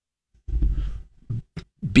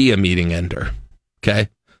 Be a meeting ender. Okay,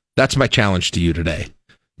 that's my challenge to you today.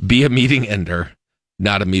 Be a meeting ender,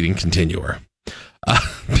 not a meeting continuer.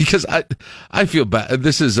 Because I feel bad.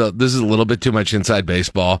 This is a little bit too much inside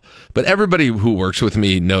baseball, but everybody who works with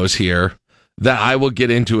me knows here that I will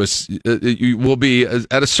get into will be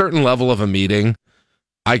at a certain level of a meeting.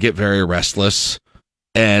 I get very restless,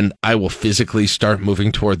 and I will physically start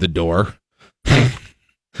moving toward the door.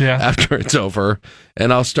 Yeah. After it's over,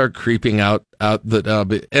 and I'll start creeping out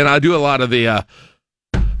the, and I do a lot of the.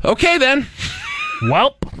 Okay then.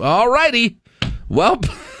 Welp. Alrighty. Welp.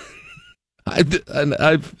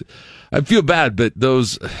 I feel bad, but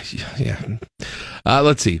those, yeah.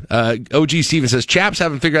 Let's see. OG Steven says, Chaps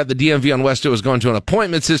haven't figured out the DMV on Westo is going to an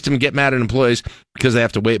appointment system and get mad at employees because they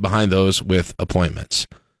have to wait behind those with appointments.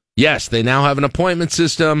 Yes, they now have an appointment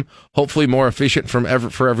system, hopefully more efficient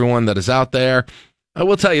for everyone that is out there. I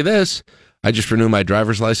will tell you this. I just renewed my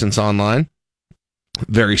driver's license online.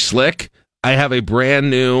 Very slick. I have a brand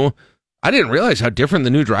new, I didn't realize how different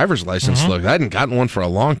the new driver's license looked. I hadn't gotten one for a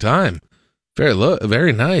long time.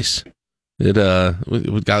 Very nice. It got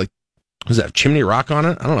like, does that have chimney rock on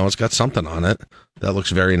it? I don't know. It's got something on it that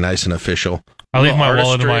looks very nice and official. I leave my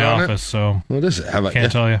wallet in my office, so what is it?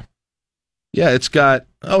 Can't tell you. Yeah, it's got.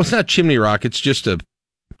 Oh, it's not chimney rock. It's just a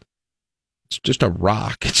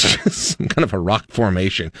rock. It's just some kind of a rock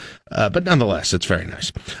formation. But nonetheless, it's very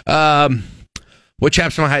nice. What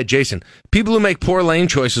chaps am I? Hi, Jason. People who make poor lane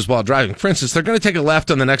choices while driving. For instance, they're going to take a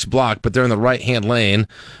left on the next block, but they're in the right-hand lane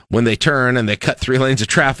when they turn and they cut 3 lanes of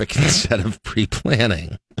traffic instead of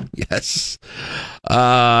pre-planning. Yes.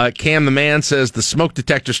 Cam the man says the smoke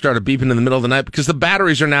detector started beeping in the middle of the night because the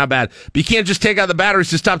batteries are now bad. But you can't just take out the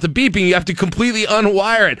batteries to stop the beeping. You have to completely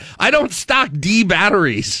unwire it. I don't stock D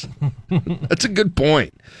batteries. That's a good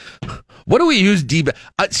point. What do we use D?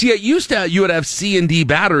 See, you would have C and D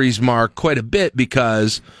batteries, Mark, quite a bit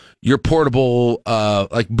because your portable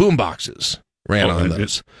like boom boxes ran on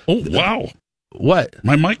those. Oh, wow. What?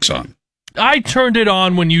 My mic's on. I turned it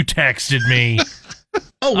on when you texted me.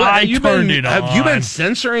 Oh, what? Have you been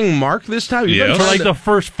censoring Mark this time? Yeah. For like the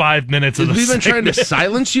first 5 minutes of the We've been segment. trying to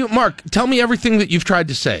silence you? Mark, tell me everything that you've tried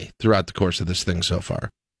to say throughout the course of this thing so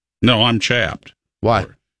far. No, I'm chapped. Why?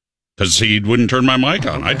 Because he wouldn't turn my mic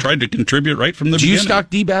on. I tried to contribute right from the beginning. Do you stock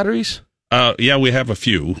D batteries? Yeah, we have a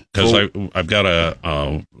few because I've got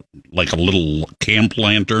a little camp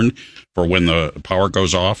lantern for when the power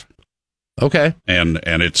goes off. Okay, and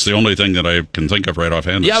it's the only thing that I can think of right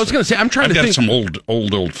offhand. Yeah, I was going to say I've got some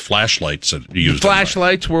old flashlights that used.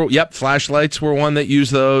 Flashlights were one that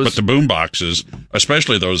used those. But the boom boxes,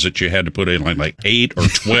 especially those that you had to put in like 8 or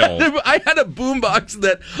 12. I had a boom box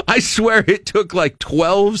that I swear it took like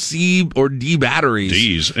 12 C or D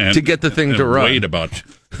batteries to get the thing to run. Weighed about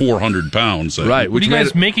 400 pounds. Right? Were you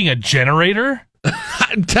guys making a generator?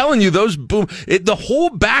 I'm telling you, those the whole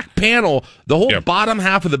back panel, the whole bottom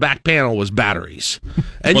half of the back panel was batteries,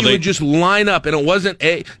 and you would just line up, and it wasn't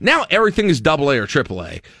now everything is AA or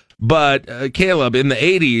AAA, but Caleb, in the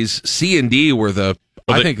 80s, C and D were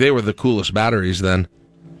I think they were the coolest batteries then.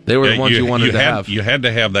 They were the ones you wanted to have. You had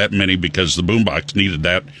to have that many because the boombox needed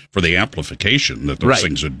that for the amplification that those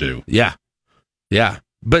things would do. Yeah.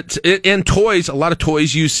 But in toys, a lot of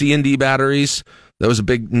toys use C and D batteries. That was a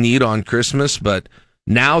big need on Christmas, but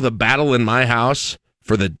now the battle in my house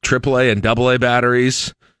for the AAA and AA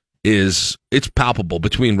batteries it's palpable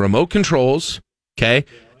between remote controls,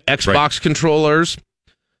 Xbox controllers,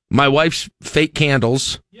 my wife's fake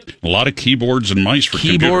candles, a lot of keyboards and mice for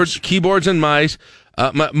keyboards and mice.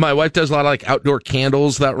 My wife does a lot of like outdoor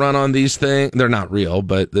candles that run on these things. They're not real,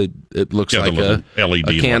 but it looks like a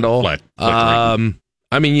LED candle.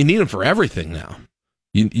 I mean, you need them for everything now.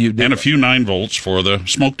 And a few 9 volts for the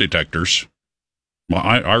smoke detectors. Well,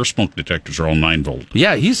 our smoke detectors are all 9 volt.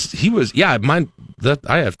 Yeah, mine.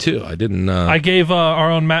 I have 2. I didn't. I gave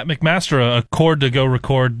our own Matt McMaster a cord to go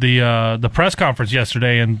record the press conference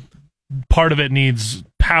yesterday, and part of it needs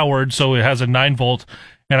powered, so it has a 9 volt.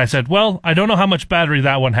 And I said, well, I don't know how much battery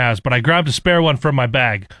that one has, but I grabbed a spare one from my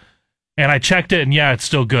bag, and I checked it, and it's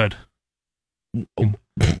still good.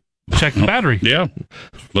 Check the battery. Yeah.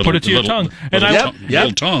 Put it to your tongue. And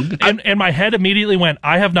little tongue. And my head immediately went,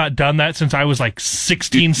 I have not done that since I was like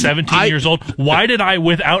 16, 17 years old. Why did I,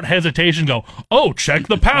 without hesitation, go, check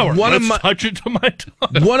the power. Let's touch it to my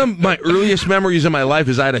tongue. One of my earliest memories in my life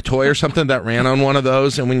is I had a toy or something that ran on one of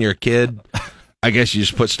those, and when you're a kid, I guess you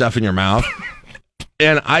just put stuff in your mouth.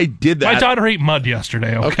 And I did that. My daughter ate mud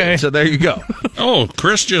yesterday, okay? So there you go. Oh,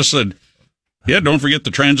 Chris just said, yeah, don't forget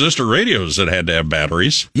the transistor radios that had to have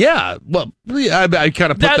batteries. Yeah, well, I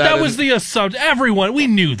kind of put that was the assumption. Everyone, we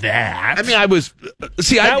knew that. I mean, I was...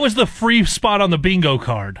 that was the free spot on the bingo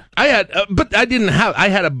card. I had... but I didn't have...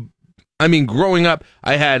 growing up,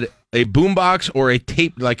 I had a boombox or a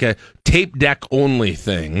tape deck only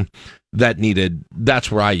thing that needed...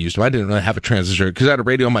 That's where I used them. I didn't really have a transistor because I had a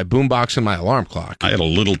radio on my boombox and my alarm clock. I had a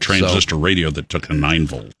little transistor radio that took a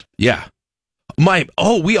 9-volt. Yeah.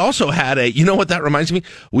 We also had a... You know what that reminds me?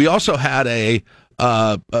 We also had a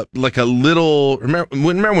little...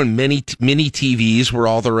 Remember when mini TVs were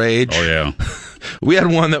all the rage? Oh, yeah. We had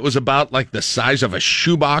one that was about like the size of a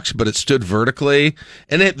shoebox, but it stood vertically,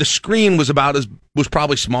 and the screen was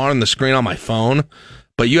probably smaller than the screen on my phone.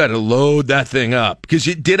 But you had to load that thing up because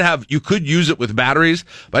you could use it with batteries,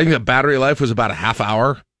 but I think the battery life was about a half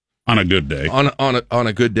hour on a good day. On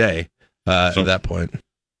a good day at that point.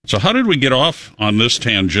 So how did we get off on this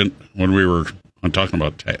tangent when we were talking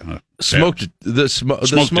about smoke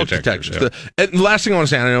detectors? Yeah. And the last thing I want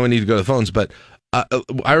to say, I know we need to go to the phones, but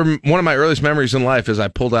one of my earliest memories in life is I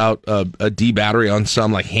pulled out a D battery on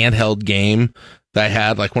some like handheld game that I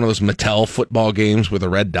had, like one of those Mattel football games with the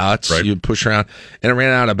red dots you'd push around, and it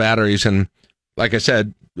ran out of batteries. And like I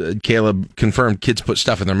said, Caleb confirmed kids put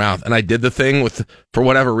stuff in their mouth, and I did the thing for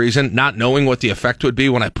whatever reason, not knowing what the effect would be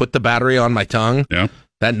when I put the battery on my tongue. Yeah.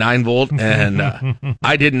 That 9-volt, and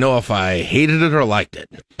I didn't know if I hated it or liked it.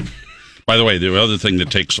 By the way, the other thing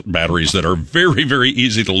that takes batteries that are very, very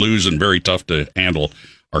easy to lose and very tough to handle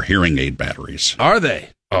are hearing aid batteries. Are they?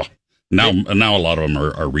 Oh, now a lot of them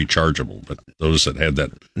are rechargeable, but those that had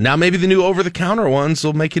that... Now maybe the new over-the-counter ones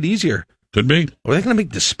will make it easier. Could be. Are they going to make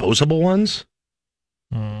disposable ones?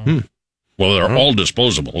 Well, they're all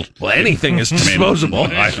disposable. Well, anything is disposable.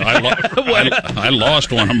 I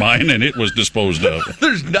lost one of mine, and it was disposed of.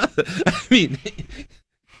 There's nothing.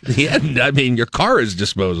 Your car is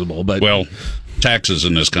disposable, but... Well, taxes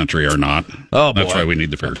in this country are not. Oh, boy. That's why we need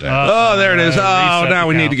the fair tax. There it is. Now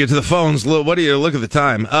we need to get to the phones. What do you look at the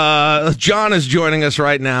time? John is joining us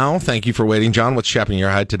right now. Thank you for waiting, John. What's chapping your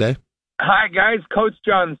hide today? Hi, guys. Coach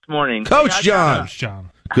John this morning. Coach John.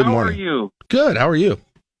 Good morning. How are you? Good. How are you?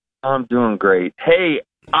 I'm doing great. Hey,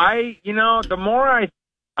 the more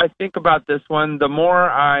I think about this one, the more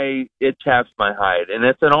it chaps my hide, and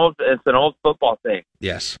it's an old football thing.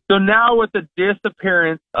 Yes. So now with the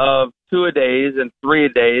disappearance of 2-a-days and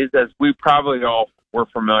 3-a-days, as we probably all were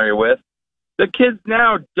familiar with, the kids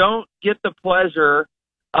now don't get the pleasure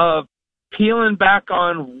of peeling back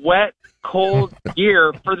on wet, cold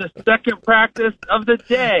gear for the second practice of the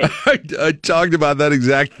day. I talked about that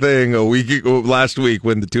exact thing last week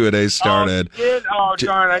when the 2-a-days started. Oh,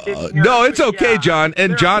 darn, I didn't hear No, it, it's okay, yeah, John.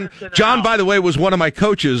 And John, by the way, was one of my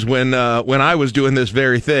coaches when I was doing this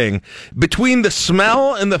very thing. Between the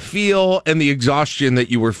smell and the feel and the exhaustion that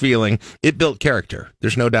you were feeling, it built character.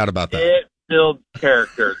 There's no doubt about that. It built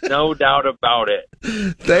character. No doubt about it.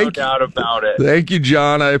 No doubt about it. Thank you,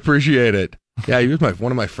 John. I appreciate it. Yeah, he was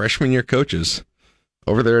one of my freshman year coaches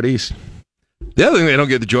over there at East. The other thing they don't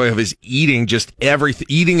get the joy of is eating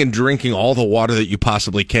eating and drinking all the water that you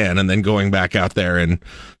possibly can, and then going back out there and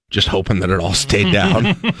just hoping that it all stayed down.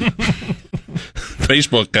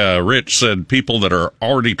 Facebook, Rich said people that are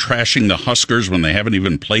already trashing the Huskers when they haven't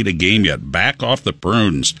even played a game yet, back off the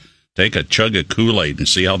prunes. Take a chug of Kool-Aid and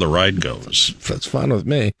see how the ride goes. That's fine with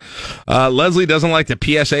me. Leslie doesn't like the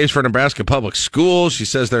PSAs for Nebraska public schools. She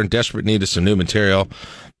says they're in desperate need of some new material.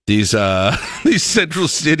 These Central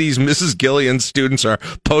Cities Mrs. Gillian students are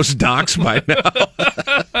postdocs by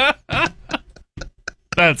now.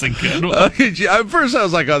 That's a good one. At first, I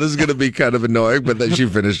was like, this is going to be kind of annoying, but then she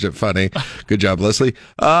finished it funny. Good job, Leslie.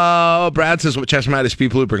 Brad says, what chaps my hide is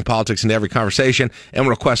people who bring politics into every conversation, and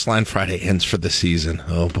request line Friday ends for the season.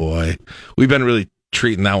 Oh, boy. We've been really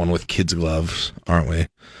treating that one with kids' gloves, aren't we?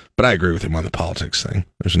 But I agree with him on the politics thing.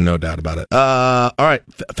 There's no doubt about it. All right,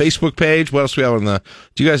 Facebook page. What else do we have on the...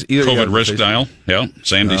 Do you guys... COVID risk dial. Yeah,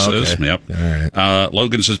 Sandy says. Okay. Yep. All right.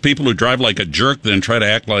 Logan says, people who drive like a jerk then try to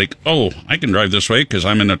act like, I can drive this way because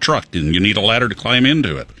I'm in a truck and you need a ladder to climb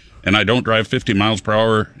into it. And I don't drive 50 miles per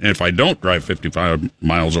hour. And if I don't drive 55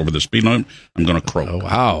 miles over the speed limit, I'm going to croak. Oh,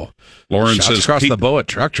 wow. Lauren Shots says across the bow at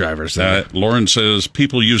truck drivers. Lauren says,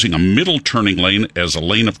 people using a middle turning lane as a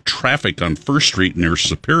lane of traffic on First Street near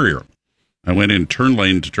Superior. I went in turn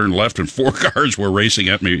lane to turn left, and 4 cars were racing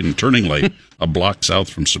at me in turning lane, a block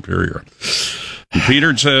south from Superior. And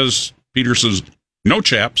Peter says, no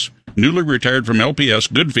chaps, newly retired from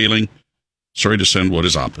LPS, good feeling. Sorry to send what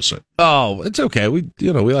is opposite. Oh, it's okay. We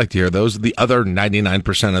like to hear those. The other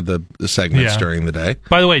 99% of the segments during the day.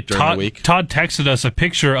 By the way, Todd texted us a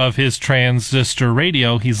picture of his transistor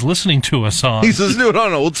radio. He's listening to us on. He's listening to it on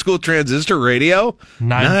an old school transistor radio.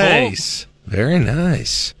 9 nice, volt. Very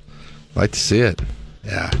nice. Like to see it.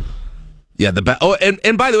 Yeah.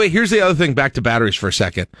 And by the way, here's the other thing. Back to batteries for a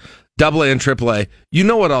second. AA and AAA. You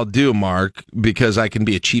know what I'll do, Mark, because I can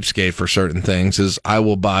be a cheapskate for certain things. Is I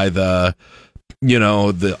will buy the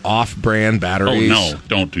off-brand batteries. Oh no,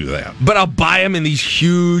 don't do that. But I'll buy them in these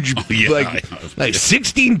huge, like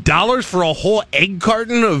 $16 for a whole egg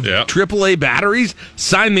carton of AAA batteries.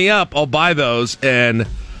 Sign me up. I'll buy those. And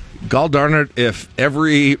gall darn it, if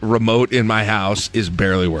every remote in my house is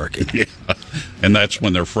barely working. Yeah. And that's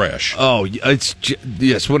when they're fresh. Oh,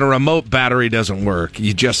 yes, when a remote battery doesn't work,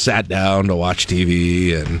 you just sat down to watch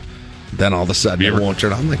TV, and then all of a sudden it won't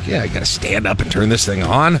turn on. I'm like, I got to stand up and turn this thing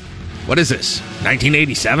on. What is this,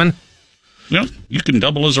 1987? Yeah, you can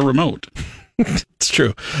double as a remote. It's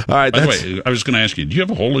true. All right. By the way, I was going to ask you, do you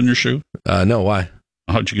have a hole in your shoe? No, why?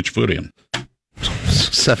 How'd you get your foot in?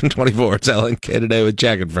 724. It's LNK Today with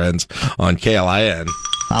Jack and Friends on KLIN.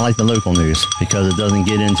 I like the local news because it doesn't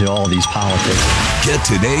get into all these politics. Get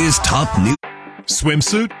today's top news.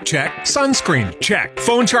 Swimsuit? Check. Sunscreen? Check.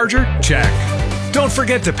 Phone charger? Check. Don't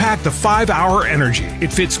forget to pack the 5-Hour Energy.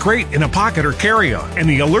 It fits great in a pocket or carry-on, and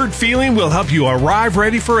the alert feeling will help you arrive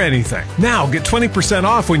ready for anything. Now get 20%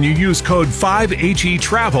 off when you use code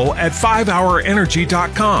 5HETRAVEL at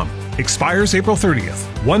 5hourenergy.com. Expires April 30th.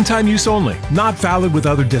 One-time use only. Not valid with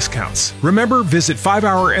other discounts. Remember, visit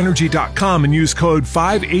 5hourenergy.com and use code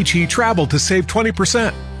 5HETRAVEL to save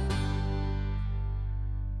 20%.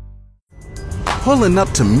 Pulling up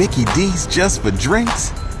to Mickey D's just for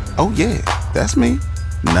drinks? Oh yeah, that's me.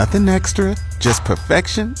 Nothing extra, just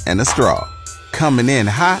perfection and a straw. Coming in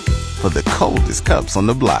hot for the coldest cups on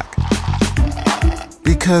the block.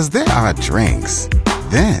 Because there are drinks.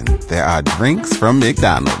 Then there are drinks from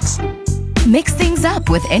McDonald's. Mix things up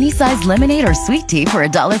with any size lemonade or sweet tea for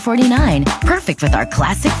 $1.49. Perfect with our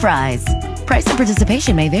classic fries. Price and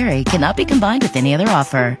participation may vary. Cannot be combined with any other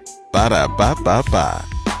offer. Ba-da-ba-ba-ba.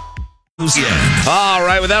 All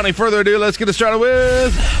right, without any further ado, let's get it started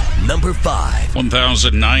with number 5.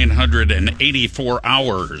 1,984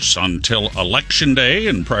 hours until Election Day,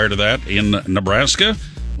 and prior to that in Nebraska,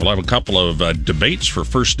 we'll have a couple of debates for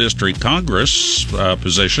 1st District Congress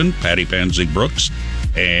position, Patty Pansy Brooks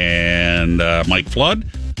and Mike Flood,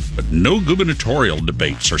 but no gubernatorial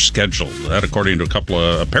debates are scheduled. That according to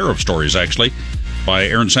a pair of stories, actually, by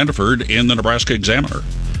Aaron Sandiford in the Nebraska Examiner.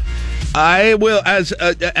 I will, as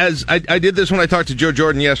I did this when I talked to Joe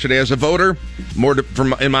Jordan yesterday. As a voter,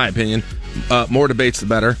 in my opinion, more debates the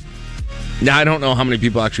better. Now, I don't know how many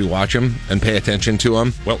people actually watch them and pay attention to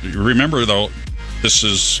them. Well, remember, though, this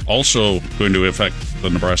is also going to affect the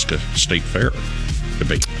Nebraska State Fair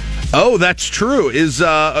debate. Oh, that's true. Is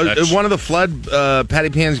one of the Flood Patty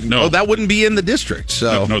Pans? No, that wouldn't be in the district.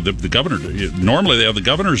 So no, the governor. Normally they have the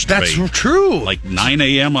governor's debate. That's true. Like 9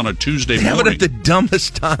 a.m. on a Tuesday morning. Have it at the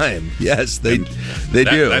dumbest time. Yes, they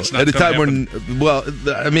do. That's not at a time when,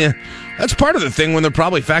 I mean, that's part of the thing when they're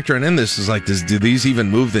probably factoring in this is like, do these even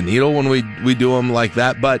move the needle when we do them like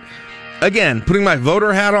that? But again, putting my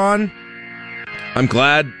voter hat on, I'm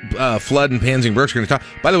glad Flood and Pansy Brooks are going to talk.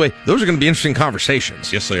 By the way, those are going to be interesting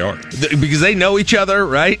conversations. Yes, they are. Because they know each other,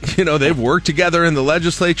 right? They've worked together in the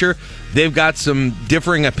legislature. They've got some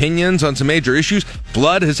differing opinions on some major issues.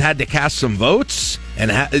 Flood has had to cast some votes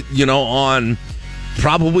and, on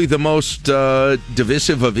probably the most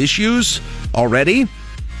divisive of issues already.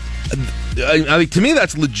 I mean, to me,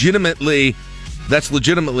 that's legitimately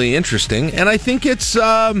interesting. And I think it's...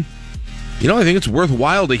 I think it's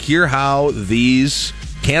worthwhile to hear how these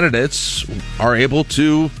candidates are able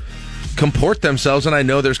to comport themselves. And I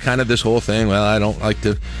know there's kind of this whole thing, well, I don't like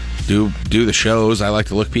to do the shows. I like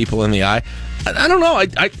to look people in the eye. I don't know.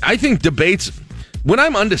 I think debates, when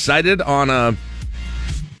I'm undecided on a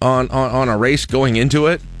race going into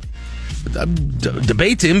it,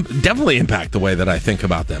 debates definitely impact the way that I think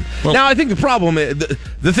about them. Well, now, I think the problem,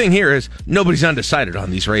 the thing here is nobody's undecided on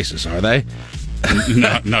these races, are they?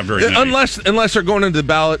 Not very many. Unless they're going into the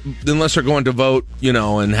ballot, unless they're going to vote,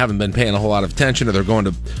 and haven't been paying a whole lot of attention, or they're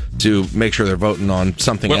going to make sure they're voting on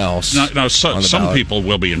something else. Now some people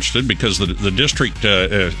will be interested because the district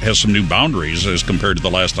has some new boundaries as compared to the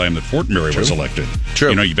last time that Fort McMurray was elected.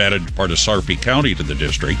 True. You've added part of Sarpy County to the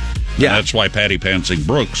district. Yeah. That's why Patty Pansy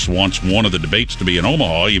Brooks wants one of the debates to be in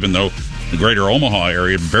Omaha, even though the greater Omaha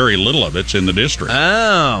area, very little of it's in the district.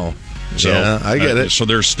 Oh. So, yeah, I get it. So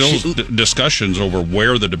there's still discussions over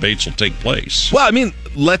where the debates will take place. Well, I mean,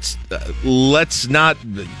 let's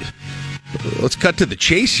cut to the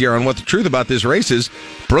chase here on what the truth about this race is.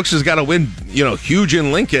 Brooks has got to win, huge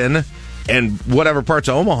in Lincoln and whatever parts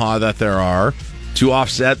of Omaha that there are to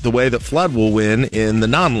offset the way that Flood will win in the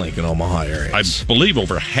non-Lincoln Omaha areas. I believe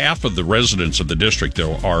over half of the residents of the district,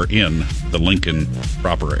 though, are in the Lincoln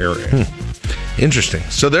proper area. Interesting.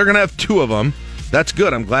 So they're going to have 2 of them. That's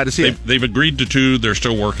good. I'm glad to see it. They've agreed to 2. They're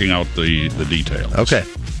still working out the details. Okay,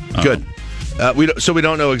 good. We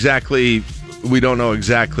don't know exactly where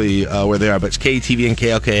they are, but it's KTV and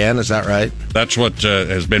KLKN. Is that right? That's what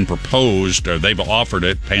has been proposed. They've offered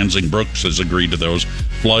it. Pansing Brooks has agreed to those.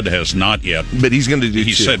 Flood has not yet. But he's going to do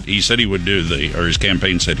 2. He said he would do his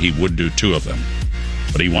campaign said he would do 2 of them,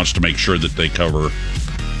 but he wants to make sure that they cover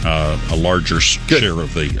a larger share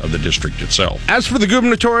of the district itself. As for the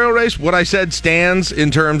gubernatorial race, what I said stands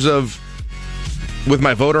in terms of, with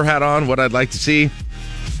my voter hat on, what I'd like to see.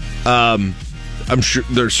 I'm sure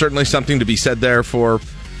there's certainly something to be said there for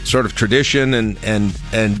sort of tradition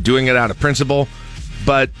and doing it out of principle.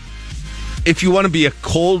 But if you want to be a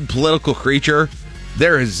cold political creature,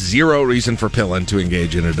 there is 0 reason for Pillen to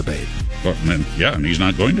engage in a debate. Well, and he's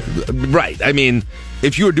not going to. Right. I mean,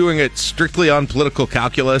 if you were doing it strictly on political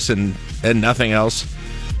calculus and nothing else,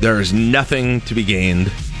 there is nothing to be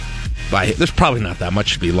gained by it. There's probably not that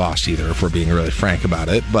much to be lost either, if we're being really frank about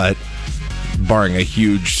it, but barring a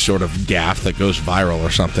huge sort of gaffe that goes viral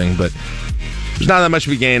or something. But there's not that much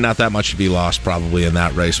to be gained, not that much to be lost probably in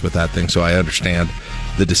that race with that thing. So I understand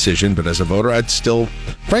the decision, but as a voter, I'd still,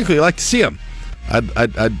 frankly, like to see him.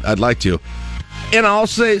 I'd like to. And I'll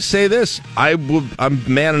say this.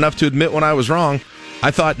 I'm man enough to admit when I was wrong.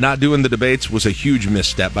 I thought not doing the debates was a huge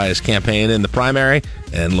misstep by his campaign in the primary,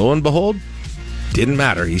 and lo and behold, didn't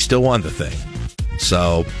matter. He still won the thing.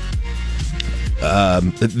 So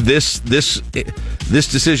this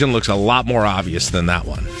decision looks a lot more obvious than that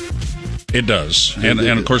one. It does. And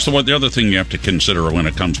of course, the other thing you have to consider when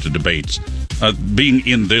it comes to debates, being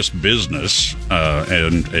in this business,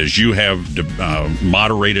 and as you have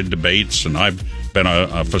moderated debates, and I've been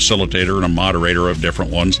a facilitator and a moderator of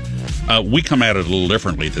different ones, we come at it a little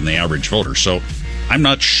differently than the average voter. So I'm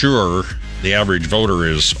not sure the average voter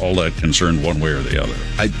is all that concerned one way or the other.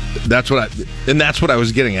 That's what I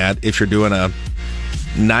was getting at. If you're doing a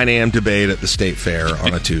 9 a.m. debate at the state fair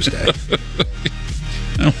on a Tuesday.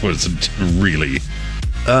 That wasn't really.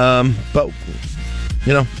 But,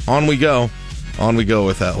 on we go. On we go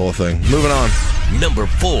with that whole thing. Moving on. Number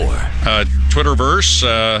 4. Twitterverse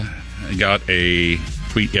got a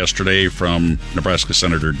tweet yesterday from Nebraska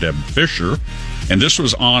Senator Deb Fischer, and this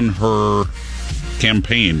was on her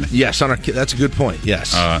campaign. Yes, that's a good point.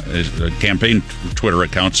 Yes. A campaign Twitter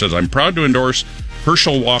account says, "I'm proud to endorse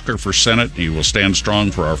Herschel Walker for Senate. He will stand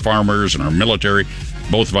strong for our farmers and our military,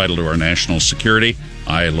 both vital to our national security.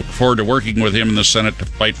 I look forward to working with him in the Senate to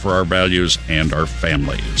fight for our values and our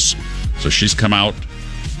families." So she's come out,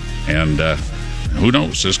 and who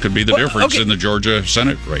knows? This could be the difference in the Georgia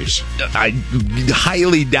Senate race. I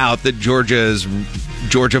highly doubt that Georgia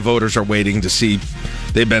voters are waiting to see.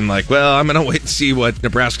 They've been like, well, I'm going to wait and see what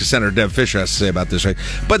Nebraska Senator Deb Fischer has to say about this race.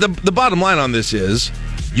 But the bottom line on this is,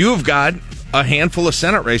 you've got a handful of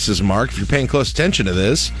Senate races, Mark, if you're paying close attention to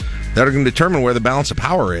this, that are going to determine where the balance of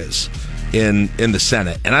power is in the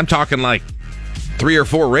Senate. And I'm talking like 3 or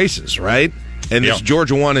 4 races, right? And this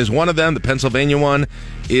Georgia one is one of them. The Pennsylvania one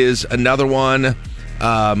is another one.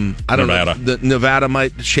 I don't know. The Nevada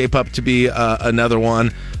might shape up to be another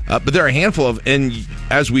one. But there are a handful of, and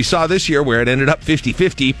as we saw this year where it ended up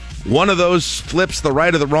 50-50, one of those flips the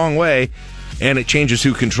right or the wrong way, and it changes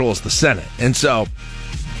who controls the Senate. And so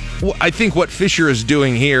I think what Fischer is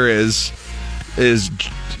doing here is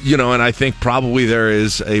and I think probably there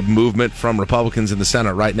is a movement from Republicans in the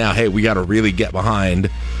Senate right now, hey, we got to really get behind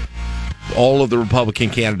all of the Republican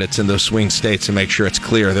candidates in those swing states and make sure it's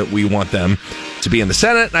clear that we want them to be in the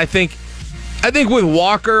Senate. And I think with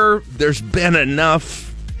Walker, there's been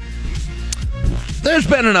enough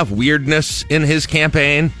weirdness in his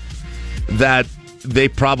campaign that they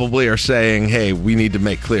probably are saying, hey, we need to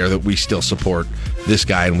make clear that we still support this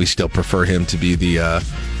guy and we still prefer him to be the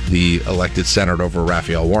elected senator over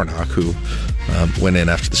Raphael Warnock, who went in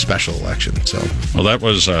after the special election. So, well, that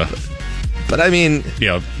was. But I mean,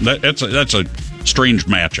 yeah, that's a strange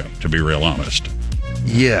matchup, to be real honest.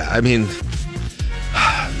 Yeah, I mean,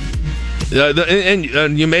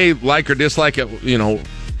 and you may like or dislike it,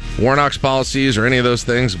 Warnock's policies or any of those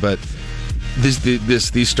things, but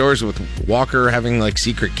these stories with Walker having like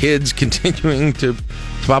secret kids continuing to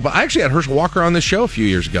pop up. I actually had Herschel Walker on this show a few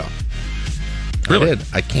years ago. Really? I did.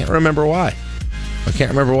 I can't remember why.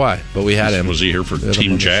 But we had him. Was he here for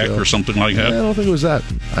Team Jack or something like that? I don't think it was that.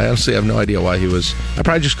 I honestly have no idea why he was. I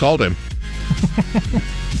probably just called him.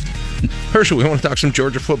 Herschel, we want to talk some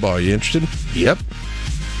Georgia football. Are you interested? Yep.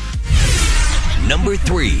 Number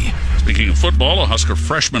 3. Speaking of football, a Husker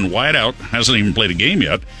freshman wideout hasn't even played a game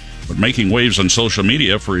yet, but making waves on social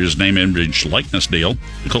media for his name, image, likeness deal.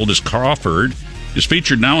 Dakotas Crawford is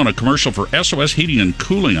featured now in a commercial for SOS Heating and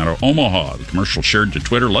Cooling out of Omaha. The commercial shared to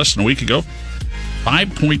Twitter less than a week ago.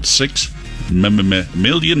 5.6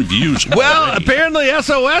 million views. Well, apparently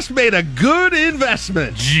SOS made a good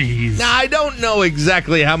investment. Jeez. Now, I don't know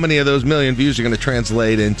exactly how many of those million views are going to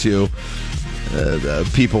translate into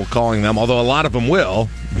people calling them, although a lot of them will,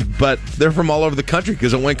 but they're from all over the country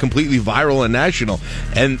because it went completely viral and national.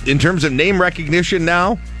 And in terms of name recognition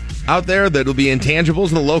now out there, that'll be intangibles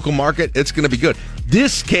in the local market, it's going to be good.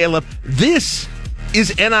 This, Caleb, this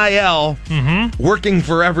is NIL working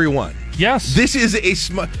for everyone. Yes. This is a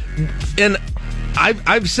and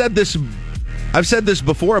I've said this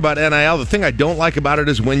before about NIL. The thing I don't like about it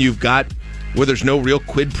is when you've got where there's no real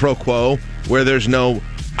quid pro quo, where there's no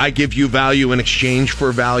I give you value in exchange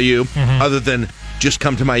for value, other than just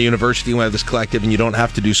come to my university and we have this collective and you don't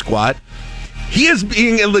have to do squat. He is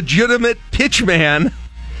being a legitimate pitch man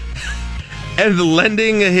and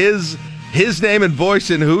lending his name and voice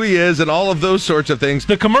and who he is and all of those sorts of things.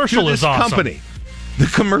 The commercial is awesome. Company. The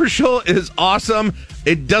commercial is awesome.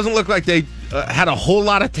 It doesn't look like they had a whole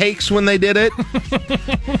lot of takes when they did it,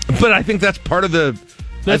 but I think that's part of the.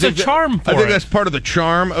 There's a charm for it. I think that's part of the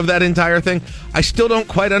charm of that entire thing. I still don't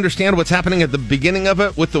quite understand what's happening at the beginning of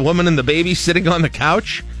it with the woman and the baby sitting on the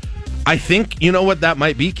couch. I think, you know what that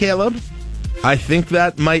might be, Caleb? I think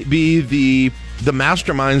that might be the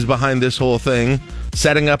masterminds behind this whole thing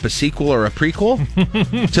setting up a sequel or a prequel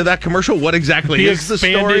to that commercial. What exactly is the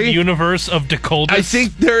story? The expanded universe of Dakotas? I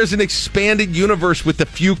think there is an expanded universe with the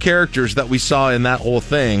few characters that we saw in that whole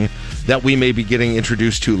thing that we may be getting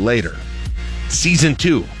introduced to later. Season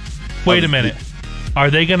 2. Wait a minute. Are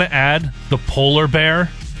they going to add the polar bear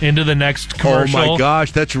into the next commercial? Oh my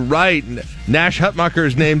gosh, that's right. Nash Hutmacher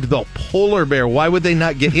is named the polar bear. Why would they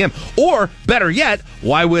not get him? Or, better yet,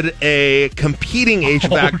 why would a competing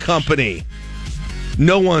HVAC company...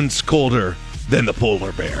 No one's colder than the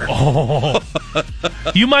polar bear. Oh.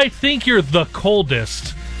 You might think you're the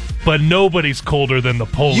coldest, but nobody's colder than the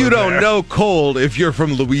polar bear. You don't know cold if you're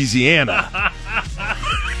from Louisiana.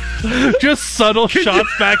 Just subtle shots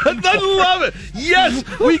back and forth. I love it.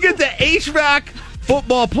 Yes, we get the HVAC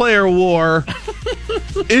football player war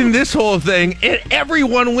in this whole thing, and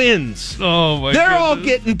everyone wins. Oh my! They're all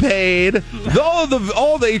getting paid. All the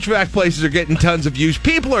HVAC places are getting tons of use.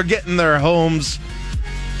 People are getting their homes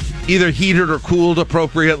either heated or cooled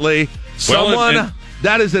appropriately.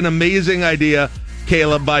 That is an amazing idea,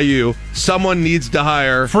 Caleb, by you. Someone needs to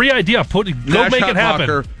hire free idea. Go make it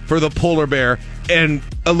happen for the polar bear and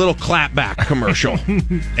a little clapback commercial.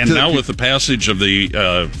 And now with the passage of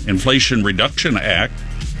the Inflation Reduction Act,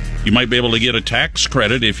 you might be able to get a tax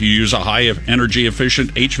credit if you use a high energy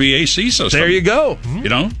efficient HVAC system. There you go. You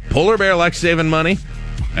know, polar bear likes saving money.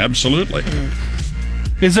 Absolutely.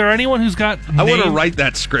 Is there anyone who's got? I want to write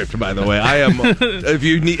that script. By the way, I am.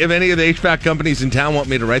 If any of the HVAC companies in town want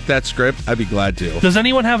me to write that script, I'd be glad to. Does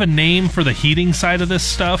anyone have a name for the heating side of this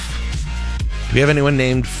stuff? Do we have anyone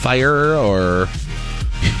named Fire or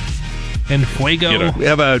and Fuego? We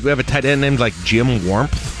have a tight end named like Jim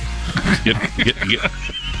Warmth.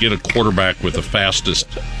 Get a quarterback with the fastest,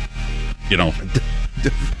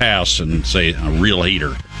 pass and say a real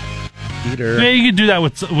heater. Yeah, you could do that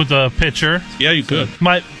with a pitcher. Yeah, you could.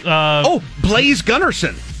 Blaze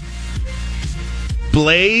Gunnarsson.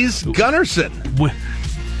 Blaze Gunnarsson.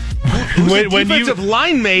 Defensive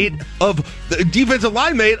line mate of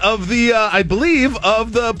the I believe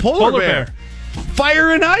of the polar bear.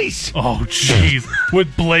 Fire and Ice. Oh jeez,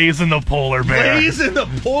 with Blaze and the polar bear. Blaze and the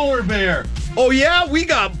polar bear. Oh yeah, we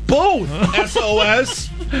got both. SOS.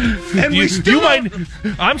 And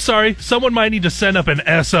I'm sorry, someone might need to send up an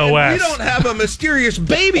SOS. And we don't have a mysterious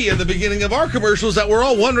baby in the beginning of our commercials that we're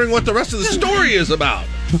all wondering what the rest of the story is about.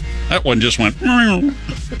 That one just went.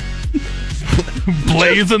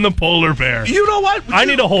 Blaze and the polar bear. You know what? I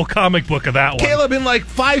need a whole comic book of that one. Caleb, in like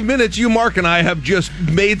 5 minutes, you, Mark, and I have just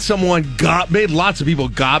made lots of people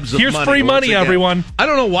gobs of money. Here's free money, everyone. I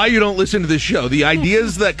don't know why you don't listen to this show. The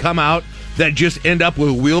ideas that come out that just end up with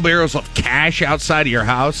wheelbarrows of cash outside of your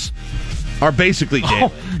house are basically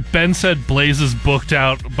daily. Ben said Blaze is booked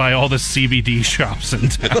out by all the CBD shops in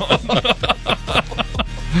town.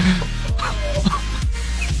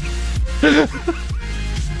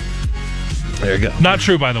 There you go. Not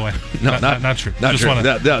true, by the way. No, not true. Not Just true.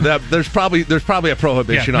 wanna- There's probably a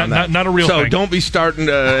prohibition on that. Not a real so thing. don't be starting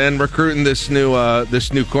and recruiting this new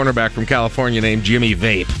cornerback from California named Jimmy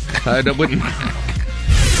Vape. I wouldn't.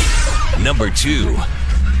 Number 2.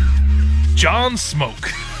 John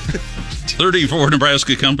Smoke. 34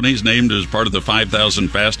 Nebraska companies named as part of the 5,000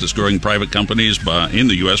 fastest-growing private companies in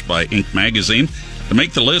the U.S. by Inc. magazine. To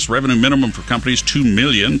make the list, revenue minimum for companies, $2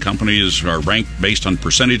 million. Companies are ranked based on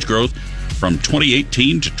percentage growth from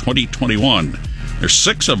 2018 to 2021. There's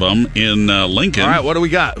 6 of them in Lincoln. All right, what do we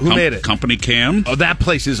got? Who made it? Company Cam. Oh, that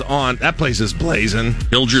place is on. That place is blazing.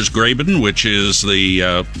 Hilgers Graben, which is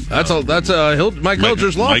the that's Mike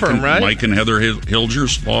Hilger's law firm, right? Mike and Heather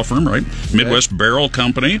Hilger's law firm, right? Midwest Barrel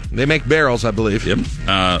Company. They make barrels, I believe. Yep.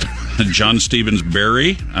 John Stevens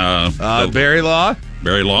Berry. Barry Law.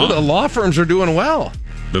 Barry Law. Well, the law firms are doing well.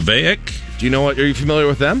 Vivek. Do you know what? Are you familiar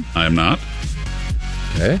with them? I am not.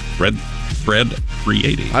 Okay. Red Thread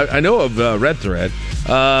 380. I know of Red Thread.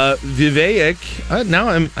 Vivek. Now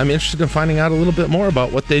I'm interested in finding out a little bit more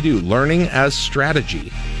about what they do. Learning as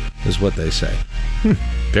strategy is what they say.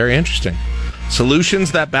 Very interesting.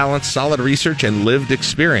 Solutions that balance solid research and lived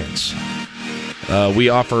experience. We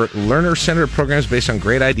offer learner-centered programs based on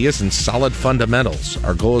great ideas and solid fundamentals.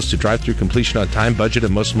 Our goal is to drive through completion on time, budget,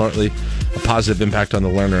 and most importantly, a positive impact on the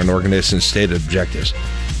learner and organization's stated objectives.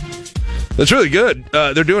 That's really good.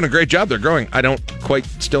 They're doing a great job. They're growing. I don't quite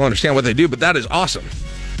still understand what they do, but that is awesome.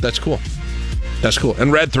 That's cool. That's cool.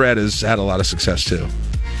 And Red Thread has had a lot of success, too.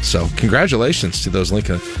 So congratulations to those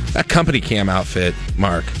Lincoln. That Company Cam outfit,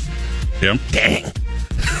 Mark. Yeah. Dang.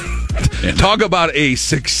 Talk about a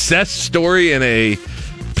success story in a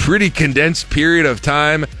pretty condensed period of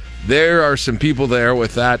time. There are some people there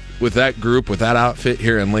with that group, with that outfit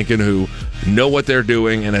here in Lincoln who know what they're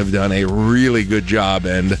doing and have done a really good job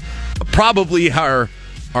and probably are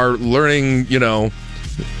learning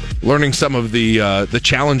some of the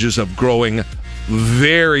challenges of growing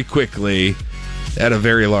very quickly at a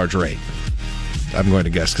very large rate. I'm going to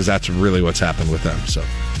guess because that's really what's happened with them. So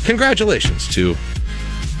congratulations to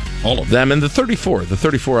all of them and the 34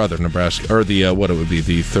 other Nebraska, or the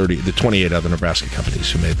 28 other Nebraska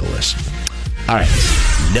companies who made the list. All right.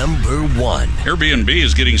 Number 1. Airbnb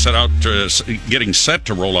is getting set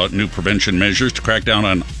to roll out new prevention measures to crack down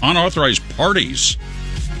on unauthorized parties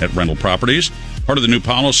at rental properties. Part of the new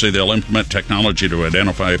policy, they'll implement technology to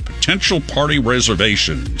identify potential party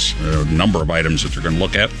reservations. There are a number of items that they're going to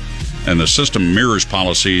look at. And the system mirrors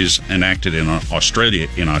policies enacted in Australia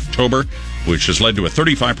in October, which has led to a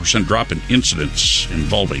 35% drop in incidents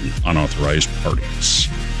involving unauthorized parties.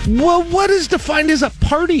 Well, what is defined as a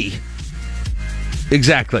party?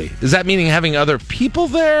 Exactly. Is that meaning having other people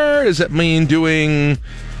there? Does it mean doing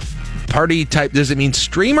party type? Does it mean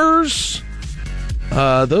streamers?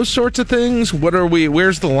 Those sorts of things?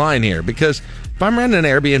 Where's the line here? Because if I'm renting an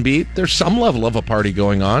Airbnb, there's some level of a party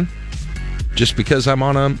going on. Just because I'm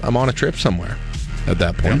on a trip somewhere at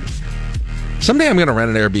that point. Yeah. Someday I'm going to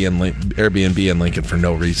rent an Airbnb in Lincoln for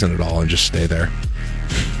no reason at all and just stay there.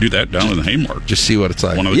 Do that down in the Haymarket. Just see what it's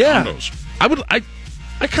like. One of the condos.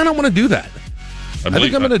 I kind of want to do that. I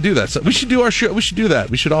think I'm going to do that. So we should do our show. We should do that.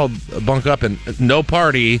 We should all bunk up and no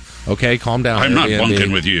party. Okay, calm down. I'm not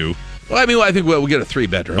bunking with you. Well, I think we'll get a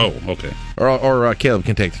 3-bedroom. Oh, okay. Or Caleb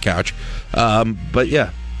can take the couch. But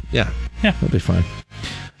yeah, that'll be fine.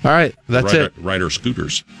 All right, that's it. Ride our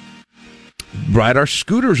scooters. Ride our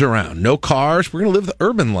scooters around. No cars. We're going to live the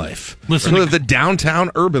urban life. We're going to live the downtown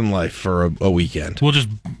urban life for a weekend. We'll just,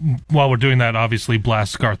 while we're doing that, obviously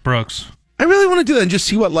blast Garth Brooks. I really want to do that and just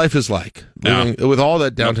see what life is like with all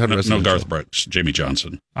that downtown residential. No Garth Brooks, Jamie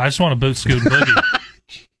Johnson. I just want to boot scoot and boogie.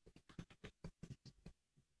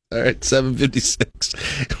 All right,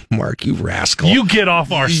 7:56. Mark, you rascal. You get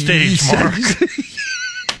off our stage, Mark.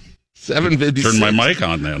 7:56. Turn my mic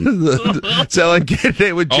on then. Selling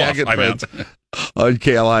Today with Jack and Friends on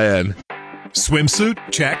KLIN. Swimsuit?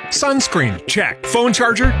 Check. Sunscreen? Check. Phone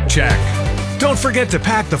charger? Check. Don't forget to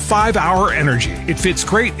pack the 5-Hour Energy. It fits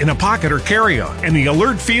great in a pocket or carry-on, and the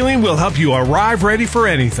alert feeling will help you arrive ready for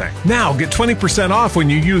anything. Now get 20% off when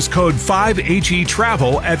you use code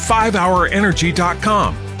 5HETRAVEL at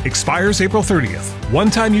 5hourenergy.com. Expires April 30th.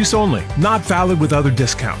 One-time use only. Not valid with other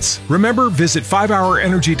discounts. Remember, visit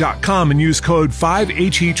 5hourenergy.com and use code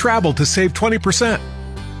 5HETRAVEL to save 20%.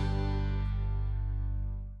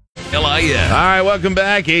 WIN. All right, welcome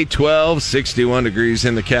back. 8:12, 61 degrees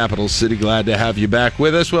in the capital city. Glad to have you back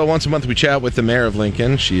with us. Well, once a month we chat with the mayor of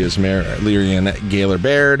Lincoln. She is Mayor Leirian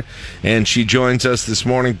Gaylor-Baird, and she joins us this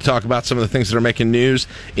morning to talk about some of the things that are making news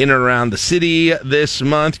in and around the city this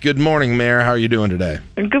month. Good morning, Mayor. How are you doing today?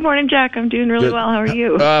 Good morning, Jack. I'm doing really well. How are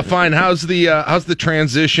you? Fine. How's the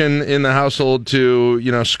transition in the household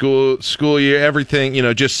to school year, everything,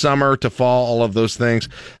 just summer to fall, all of those things?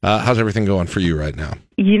 How's everything going for you right now?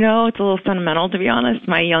 It's a little sentimental, to be honest.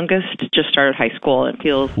 My youngest just started high school. It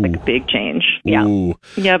feels like a big change. Yeah. Ooh.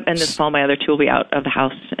 Yep. And this fall, my other two will be out of the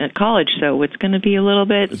house at college, so it's going to be a little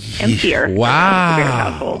bit emptier.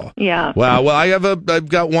 Wow. Yeah. Wow. Well, I've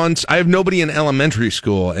got one. I have nobody in elementary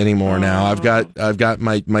school anymore now. I've got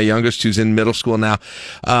my youngest who's in middle school now,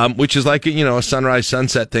 which is like a sunrise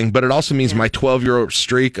sunset thing. But it also means my 12-year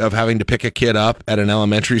streak of having to pick a kid up at an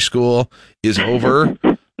elementary school is over.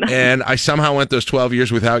 And I somehow went those 12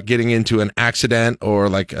 years without getting into an accident or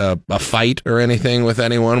like a fight or anything with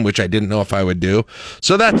anyone, which I didn't know if I would do.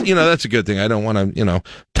 So that's a good thing. I don't want to,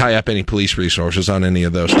 tie up any police resources on any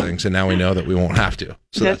of those things. And now we know that we won't have to.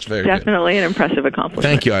 So that's very definitely an impressive accomplishment.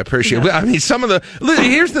 Thank you. I appreciate it. I mean,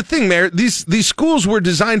 here's the thing, Mayor. These schools were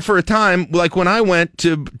designed for a time, like when I went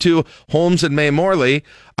to Holmes and May Morley,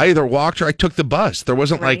 I either walked or I took the bus. There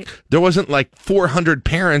wasn't like 400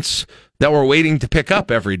 parents that were waiting to pick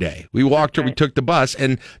up every day. We walked or we took the bus,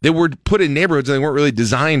 and they were put in neighborhoods and they weren't really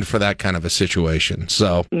designed for that kind of a situation.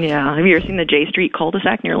 So yeah, have you ever seen the J Street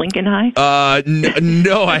cul-de-sac near Lincoln High?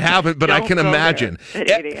 No, I haven't, but I can imagine.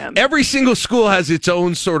 At 8 a.m. Every single school has its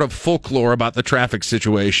own sort of folklore about the traffic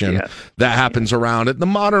situation that happens around it. The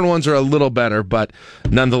modern ones are a little better, but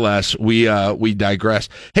nonetheless, we digress.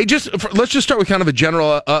 Hey, let's just start with kind of a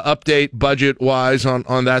general update budget-wise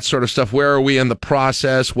on that sort of stuff. Where are we in the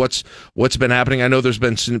process? What's been happening? I know there's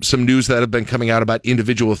been some news that have been coming out about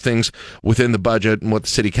individual things within the budget and what the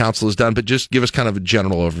city council has done, but just give us kind of a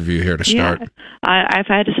general overview here to start. Yeah. If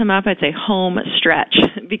I had to sum up, I'd say home stretch,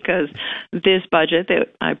 because this budget that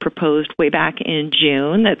I proposed way back in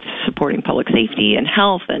June, that's supporting public safety and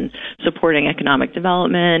health and supporting economic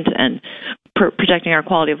development and protecting our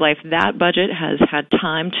quality of life, that budget has had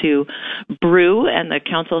time to brew, and the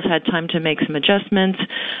council has had time to make some adjustments.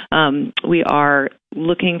 We are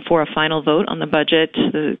looking for a final vote on the budget.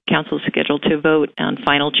 The council is scheduled to vote on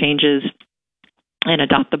final changes and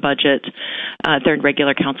adopt the budget at their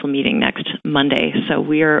regular council meeting next Monday. So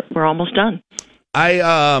we're almost done.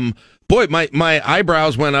 Boy, my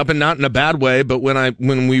eyebrows went up, and not in a bad way, but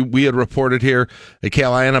when we had reported here at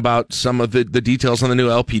KLIN about some of the details on the new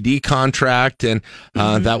LPD contract, and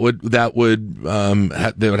they would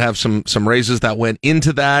have some raises that went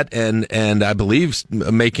into that, and I believe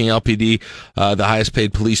making LPD the highest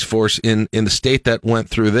paid police force in the state that went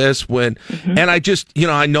through this. And I just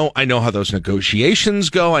I know how those negotiations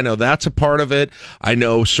go. I know that's a part of it. I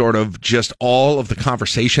know sort of just all of the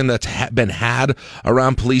conversation that's been had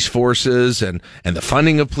around police forces and the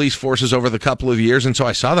funding of police forces over the couple of years. And so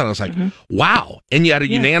I saw that, and I was like, wow. And you had a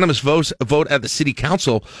unanimous vote at the city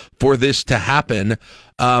council for this to happen.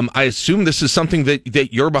 I assume this is something that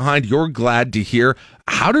you're behind. You're glad to hear.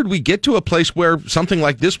 How did we get to a place where something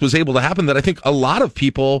like this was able to happen that I think a lot of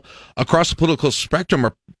people across the political spectrum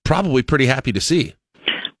are probably pretty happy to see?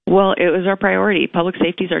 Well, it was our priority. Public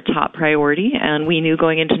safety is our top priority, and we knew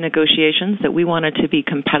going into negotiations that we wanted to be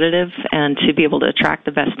competitive and to be able to attract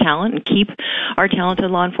the best talent and keep our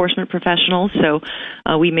talented law enforcement professionals. So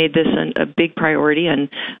we made this a big priority, and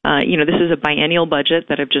this is a biennial budget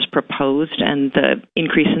that I've just proposed, and the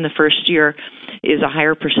increase in the first year is a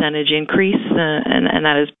higher percentage increase, and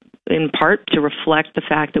that is in part to reflect the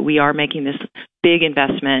fact that we are making this big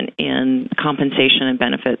investment in compensation and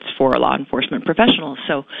benefits for law enforcement professionals.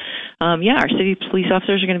 So, our city police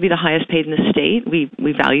officers are going to be the highest paid in the state. We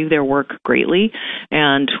value their work greatly,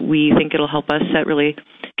 and we think it'll help us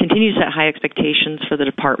continue to set high expectations for the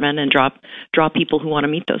department and draw people who want to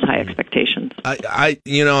meet those high expectations.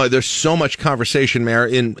 There's so much conversation, Mayor,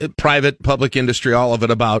 in private, public industry, all of it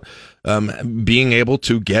about being able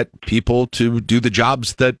to get people to do the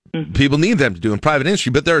jobs that people need them to do in private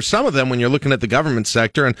industry. But there are some of them when you're looking at the government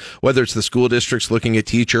sector, and whether it's the school districts looking at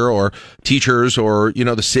teachers or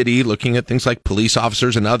the city looking at things like police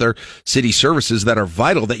officers and other city services that are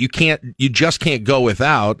vital that you just can't go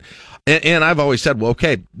without. And I've always said, well,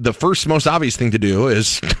 okay, the first most obvious thing to do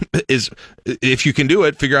is if you can do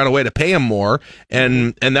it, figure out a way to pay them more,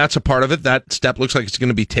 and that's a part of it. That step looks like it's going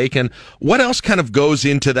to be taken. What else kind of goes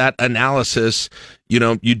into that analysis? You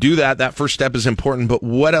do that first step is important, but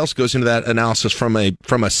what else goes into that analysis from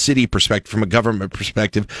a city perspective, from a government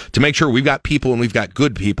perspective, to make sure we've got people and we've got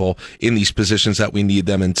good people in these positions that we need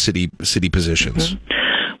them in city positions? Mm-hmm.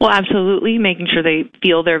 Well, absolutely. Making sure they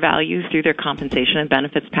feel their value through their compensation and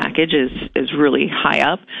benefits package is really high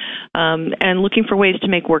up. And looking for ways to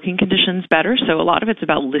make working conditions better. So a lot of it's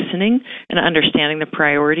about listening and understanding the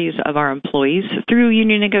priorities of our employees through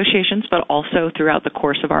union negotiations, but also throughout the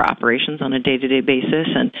course of our operations on a day-to-day basis,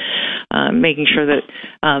 and making sure that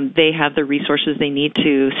they have the resources they need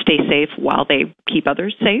to stay safe while they keep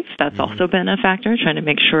others safe. That's also been a factor, trying to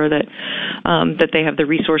make sure that that they have the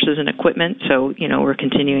resources and equipment. So, we're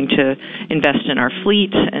continuing to invest in our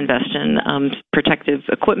fleet, invest in protective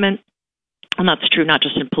equipment. And that's true not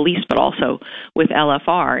just in police, but also with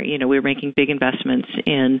LFR. We're making big investments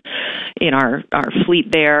in our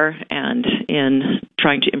fleet there, and in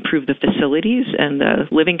trying to improve the facilities and the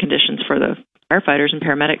living conditions for the firefighters and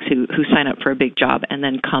paramedics who sign up for a big job and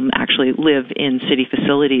then come actually live in city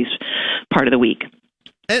facilities part of the week.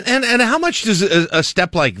 And how much does a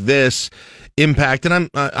step like this impact? And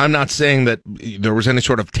I'm not saying that there was any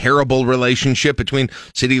sort of terrible relationship between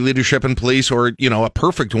city leadership and police, or a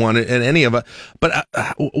perfect one in any of it. But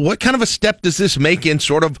what kind of a step does this make in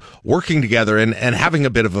sort of working together and having a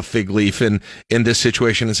bit of a fig leaf in this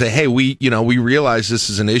situation and say, hey, we realize this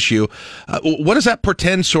is an issue. What does that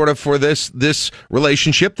portend sort of for this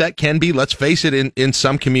relationship that can be, let's face it, in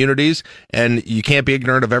some communities, and you can't be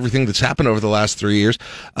ignorant of everything that's happened over the last 3 years.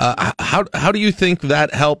 How do you think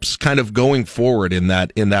that helps kind of going forward in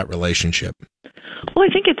that relationship? Well,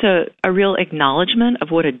 I think it's a real acknowledgement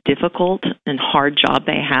of what a difficult and hard job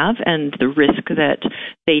they have and the risk that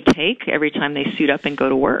they take every time they suit up and go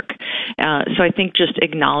to work. So I think just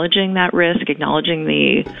acknowledging that risk, acknowledging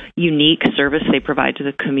the unique service they provide to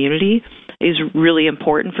the community is really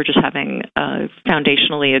important for just having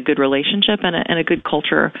foundationally a good relationship and a good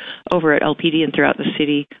culture over at LPD and throughout the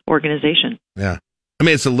city organization. Yeah. I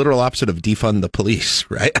mean, it's the literal opposite of defund the police,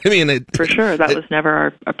 right? I mean, for sure, that was never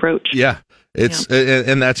our approach. Yeah,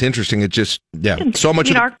 and that's interesting. It just, so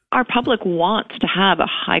much. Our public wants to have a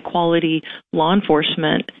high quality law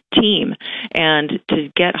enforcement team, and to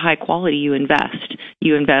get high quality, you invest.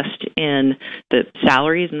 You invest in the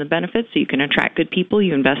salaries and the benefits so you can attract good people.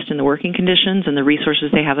 You invest in the working conditions and the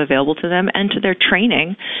resources they have available to them, and to their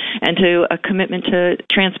training, and to a commitment to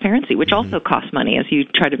transparency, which also costs money as you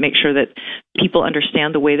try to make sure that people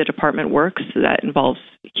understand the way the department works. So that involves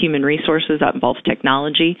human resources, that involves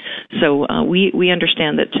technology. So we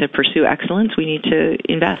understand that to pursue excellence, we need to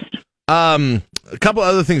invest. A couple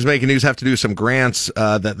other things making news have to do with some grants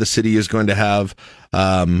that the city is going to have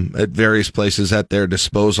at various places at their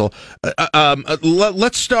disposal.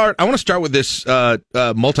 Let's start. I want to start with this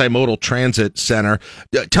multimodal transit center.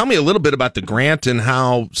 Tell me a little bit about the grant and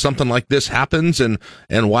how something like this happens, and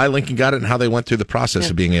why Lincoln got it, and how they went through the process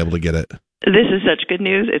of being able to get it. This is such good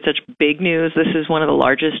news. It's such big news. This is one of the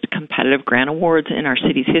largest competitive grant awards in our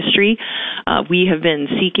city's history. We have been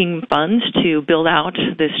seeking funds to build out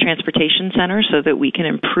this transportation center so that we can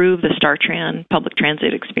improve the StarTran public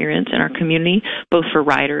transit experience in our community, both for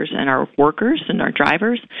riders and our workers and our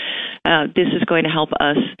drivers. This is going to help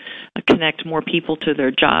us connect more people to their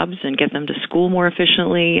jobs and get them to school more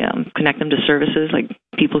efficiently, connect them to services like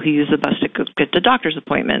people who use the bus to get to doctor's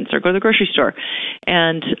appointments or go to the grocery store.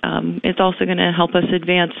 And it's also going to help us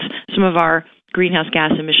advance some of our greenhouse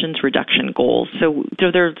gas emissions reduction goals. So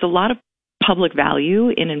there's a lot of public value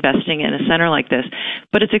in investing in a center like this,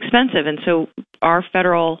 but it's expensive. And so our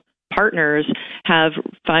federal partners have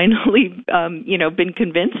finally, been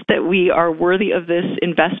convinced that we are worthy of this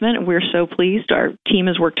investment, and we're so pleased. Our team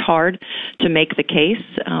has worked hard to make the case.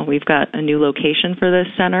 We've got a new location for this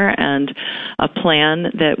center and a plan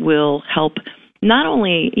that will help not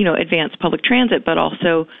only, advance public transit, but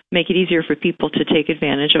also make it easier for people to take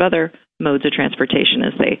advantage of other modes of transportation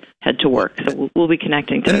as they head to work. So we'll be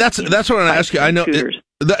connecting to. And that's what I ask you. I know.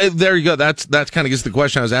 There you go. That's kind of gets the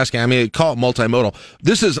question I was asking. I mean, call it multimodal.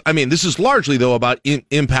 This is largely though about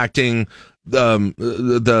impacting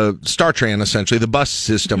the StarTran, essentially the bus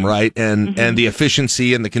system, right? And the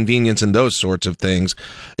efficiency and the convenience and those sorts of things.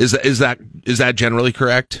 Is that generally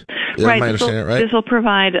correct? Right. Am I understanding it right? This will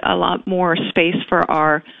provide a lot more space for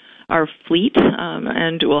our fleet,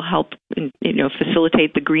 and will help,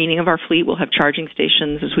 facilitate the greening of our fleet. We'll have charging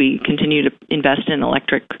stations as we continue to invest in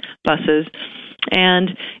electric buses,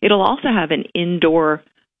 and it'll also have an indoor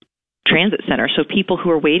transit center. So people who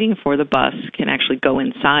are waiting for the bus can actually go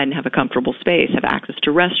inside and have a comfortable space, have access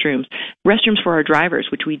to restrooms for our drivers,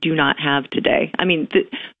 which we do not have today. I mean,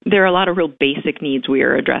 there are a lot of real basic needs we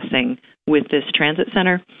are addressing with this transit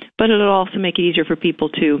center, but it'll also make it easier for people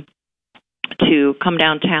to come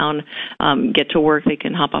downtown, get to work. They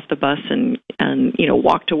can hop off the bus and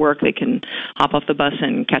walk to work. They can hop off the bus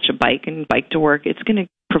and catch a bike and bike to work. It's going to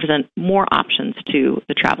present more options to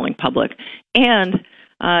the traveling public. And,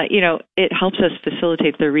 it helps us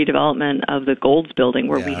facilitate the redevelopment of the Golds building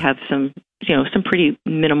where we have some pretty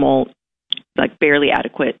minimal, like barely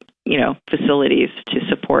adequate, facilities to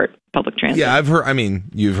support public transit. Yeah,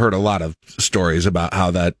 you've heard a lot of stories about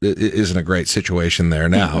how that isn't a great situation there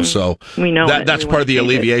now. Mm-hmm. So we know that's part of the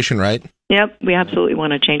alleviation, right? Yep, we absolutely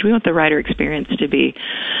want to change. We want the rider experience to be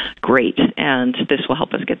great, and this will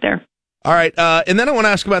help us get there. All right, and then I want to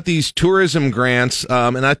ask about these tourism grants,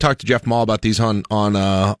 and I talked to Jeff Mall about these on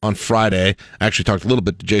Friday. I actually talked a little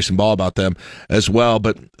bit to Jason Ball about them as well,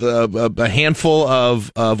 but a handful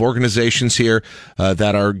of organizations here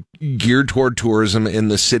that are geared toward tourism in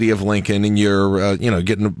the city of Lincoln, and you're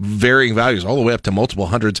getting varying values all the way up to multiple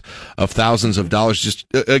hundreds of thousands of dollars. Just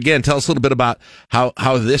again, tell us a little bit about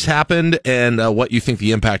how this happened and what you think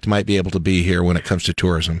the impact might be able to be here when it comes to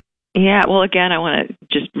tourism. Yeah, well, again, I want to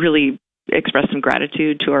just really express some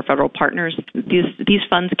gratitude to our federal partners. These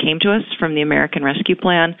funds came to us from the American Rescue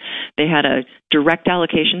Plan. They had a direct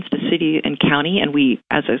allocations to city and county, and we,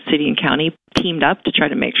 as a city and county, teamed up to try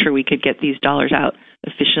to make sure we could get these dollars out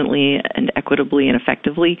efficiently and equitably and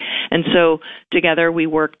effectively. And so together we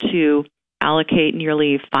worked to allocate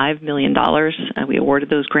nearly $5 million, and we awarded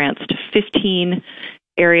those grants to 15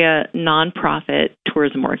 area nonprofit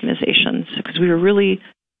tourism organizations because we were really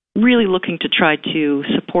looking to try to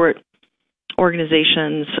support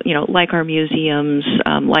organizations, like our museums,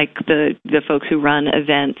 like the folks who run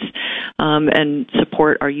events, and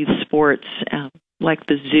support our youth sports, like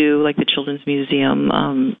the zoo, like the Children's Museum,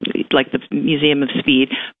 like the Museum of Speed,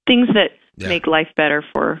 things that make life better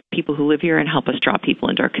for people who live here and help us draw people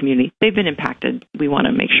into our community. They've been impacted. We want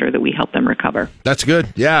to make sure that we help them recover. That's good.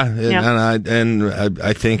 Yeah. And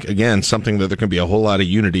I think, again, something that there can be a whole lot of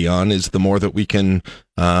unity on is the more that we can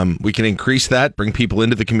increase that, bring people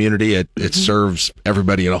into the community. It serves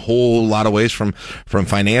everybody in a whole lot of ways, from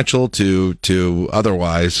financial to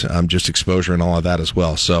otherwise, just exposure and all of that as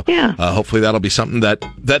well. So hopefully that'll be something that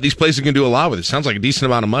these places can do a lot with. It sounds like a decent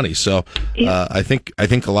amount of money. So I think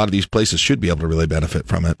a lot of these places should be able to really benefit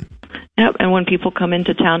from it. Yep, and when people come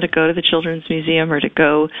into town to go to the Children's Museum or to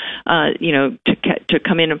go, to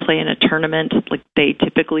come in and play in a tournament, like they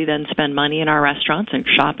typically then spend money in our restaurants and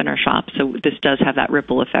shop in our shops. So this does have that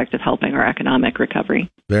ripple effect of helping our economic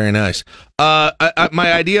recovery. Very nice.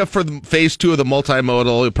 My idea for phase 2 of the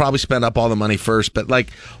multimodal, you'll probably spend up all the money first, but how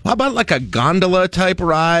about like a gondola type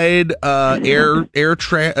ride,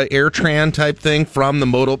 AirTran type thing from the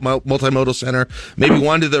multimodal center? Maybe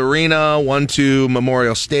one to the arena, one to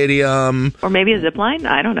Memorial Stadium. Or maybe a zip line?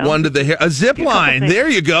 I don't know. One to a zip line. There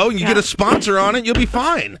you go. You get a sponsor on it, you'll be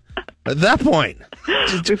fine. At that point,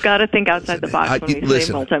 we've got to think outside the box when we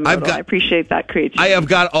say multimodal. I appreciate that creativity. I have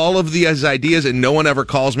got all of these ideas, and no one ever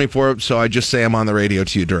calls me for it, so I just say I'm on the radio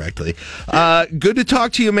to you directly. Good to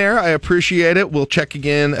talk to you, Mayor. I appreciate it. We'll check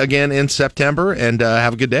again in September, and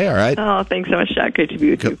have a good day, all right? Oh, thanks so much, Jack. Great to be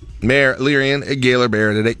with you. Mayor Lyrian Gaylor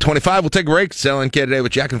Barrett at 8:25. We'll take a break. It's LNK Today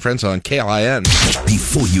with Jack and Friends on KLIN.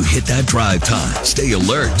 Before you hit that drive time, stay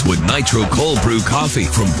alert with Nitro Cold Brew Coffee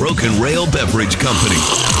from Broken Rail Beverage Company.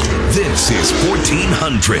 This is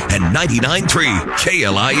 1499.3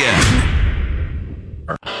 KLIN.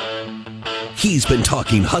 He's been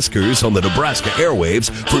talking Huskers on the Nebraska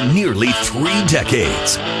airwaves for nearly 3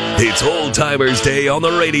 decades. It's Old Timers Day on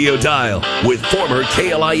the radio dial with former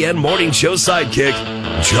KLIN morning show sidekick,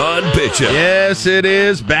 John Bishop. Yes, it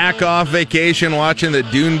is. Back off vacation, watching the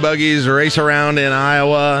dune buggies race around in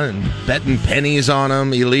Iowa and betting pennies on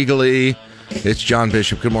them illegally. It's John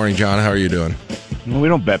Bishop. Good morning, John. How are you doing? Well, we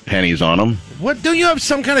don't bet pennies on them. What? Don't you have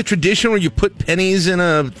some kind of tradition where you put pennies in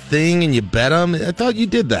a thing and you bet them? I thought you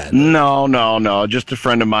did that. No. Just a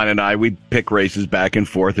friend of mine and I, we pick races back and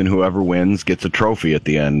forth, and whoever wins gets a trophy at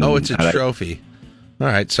the end. Oh, it's a trophy. All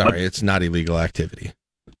right, sorry. It's not illegal activity.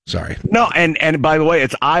 Sorry. No, and by the way,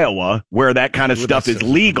 it's Iowa where that kind of stuff is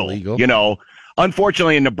legal. You know,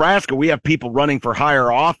 unfortunately in Nebraska, we have people running for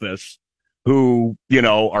higher office who,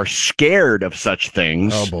 are scared of such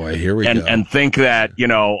things. Oh boy, here we go. And think that,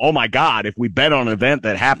 oh my God, if we bet on an event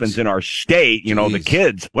that happens in our state, the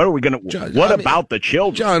kids, what are we going to, about the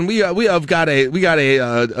children? John, we have got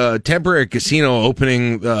a temporary casino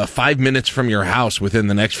opening 5 minutes from your house within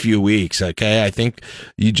the next few weeks. Okay. I think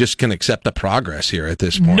you just can accept the progress here at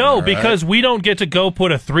this point. No, because we don't get to go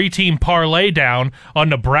put a 3-team parlay down on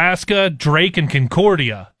Nebraska, Drake, and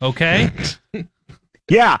Concordia. Okay.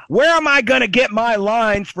 Yeah, where am I going to get my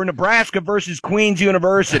lines for Nebraska versus Queens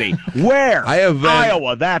University? Where?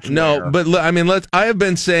 Iowa, that's where. But I have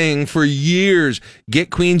been saying for years, get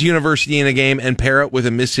Queens University in a game and pair it with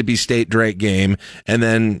a Mississippi State Drake game, and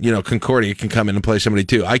then, Concordia can come in and play somebody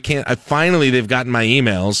too. Finally, they've gotten my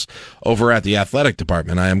emails over at the athletic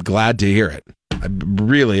department. I am glad to hear it. I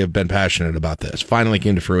really have been passionate about this. Finally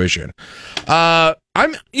came to fruition.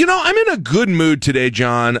 I'm in a good mood today,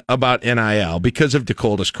 John, about NIL because of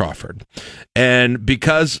DeColdis Crawford, and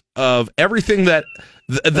because of everything that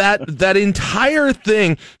entire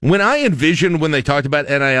thing. When I envisioned when they talked about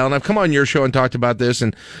NIL, and I've come on your show and talked about this,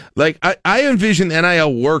 and I envision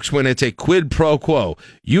NIL works when it's a quid pro quo.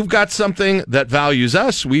 You've got something that values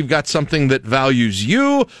us, we've got something that values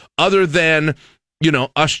you, other than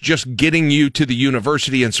us just getting you to the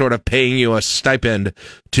university and sort of paying you a stipend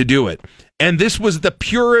to do it. And this was the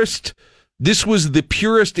purest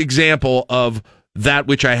example of that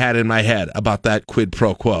which I had in my head about that quid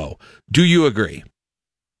pro quo. Do you agree?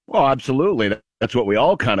 Well, absolutely. That's what we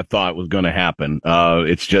all kind of thought was going to happen.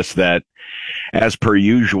 It's just that, as per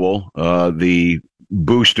usual, the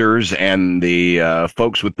boosters and the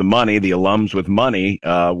folks with the money, the alums with money,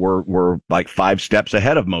 were like 5 steps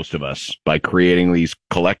ahead of most of us by creating these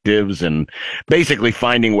collectives and basically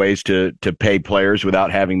finding ways to pay players without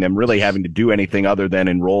having them really having to do anything other than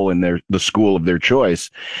enroll in the school of their choice.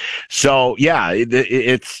 So yeah,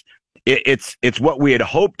 it's what we had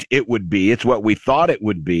hoped it would be. It's what we thought it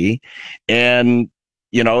would be, and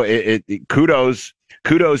kudos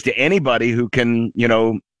to anybody who can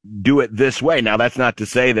do it this way. Now, that's not to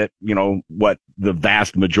say that, what the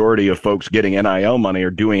vast majority of folks getting NIL money are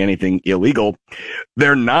doing anything illegal.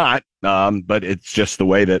 They're not. But it's just the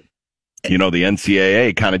way that, the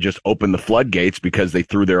NCAA kind of just opened the floodgates because they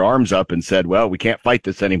threw their arms up and said, well, we can't fight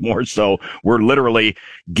this anymore. So we're literally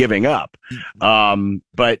giving up.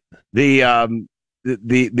 But the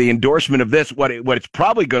endorsement of this, what it's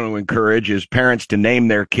probably going to encourage is parents to name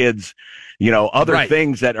their kids, other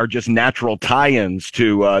things that are just natural tie-ins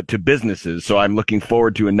to businesses. So I'm looking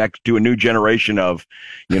forward to a new generation of,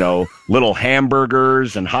 little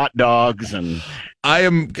hamburgers and hot dogs, and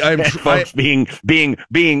I'm folks being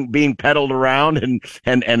peddled around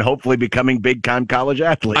and hopefully becoming big-time college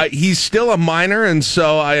athletes. He's still a minor, and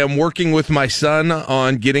so I am working with my son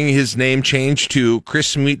on getting his name changed to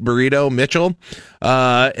Chris Meat Burrito Mitchell.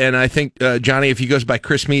 And I think, Johnny, if he goes by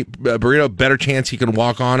Chris Meat Burrito, better chance he can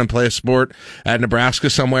walk on and play a sport at Nebraska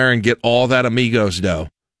somewhere and get all that Amigos dough.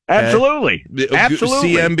 Absolutely.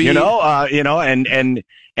 Absolutely. CMB.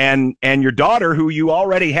 And your daughter, who you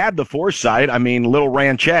already had the foresight, little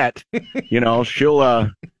Ranchette,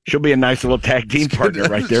 she'll be a nice little tag team partner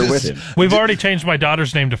right there with him. We've already changed my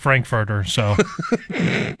daughter's name to Frankfurter, so.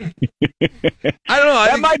 I don't know.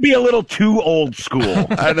 That might be a little too old school.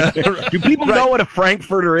 Do people know what a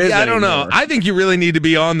Frankfurter is? Yeah, I don't know. I think you really need to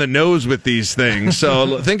be on the nose with these things.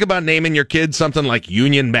 So think about naming your kid something like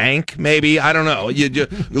Union Bank, maybe. I don't know. You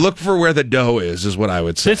look for where the dough is what I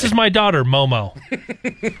would say. This is my daughter, Momo.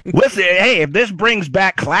 Listen, hey, if this brings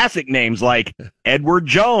back classic names like Edward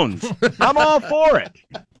Jones, I'm all for it.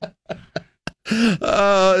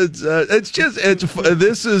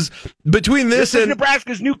 This is between this and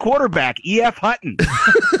Nebraska's new quarterback, E.F. Hutton.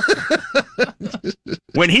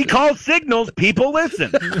 When he calls signals, people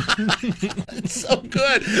listen. It's so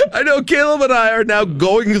good. I know Caleb and I are now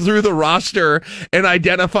going through the roster and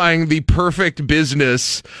identifying the perfect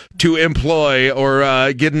business to employ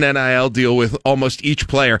or get an NIL deal with almost each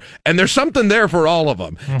player. And there's something there for all of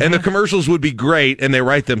them. Mm-hmm. And the commercials would be great, and they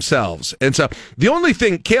write themselves. And so the only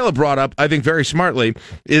thing Caleb brought up, I think very smartly,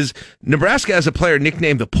 is Nebraska has a player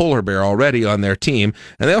nicknamed the Polar Bear already on their team.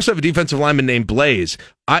 And they also have a defensive lineman named Blaze.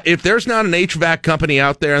 If there's not an HVAC company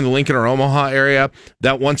out there in the Lincoln or Omaha area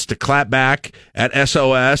that wants to clap back at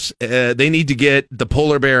SOS, they need to get the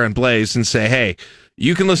Polar Bear and Blaze and say, hey,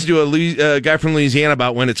 you can listen to a guy from Louisiana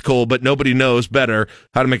about when it's cold, but nobody knows better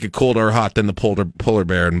how to make it cold or hot than the Polar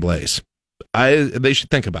Bear and Blaze. They should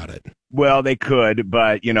think about it. Well, they could,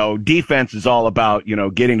 but, defense is all about,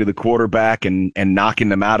 getting to the quarterback and knocking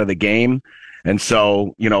them out of the game. And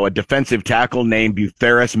so, a defensive tackle named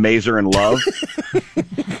Butheris, Mazer, and Love,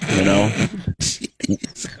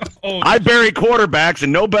 I bury quarterbacks,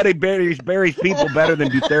 and nobody buries people better than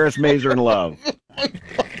Butheris, Mazer, and Love.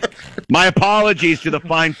 My apologies to the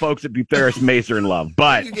fine folks at Butheris, Mazer, and Love.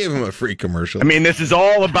 But you gave him a free commercial. I mean, this is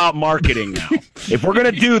all about marketing now. If we're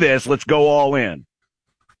going to do this, let's go all in.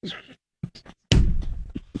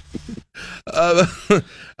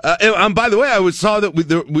 By the way, I saw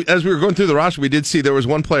that as we were going through the roster, we did see there was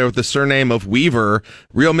one player with the surname of Weaver.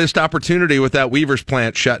 Real missed opportunity with that Weaver's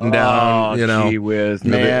plant shutting down. Gee whiz,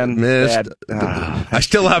 man. Missed. I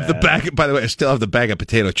still have the bag. By the way, I still have the bag of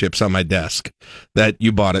potato chips on my desk that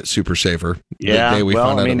you bought at Super Saver. Yeah, the day we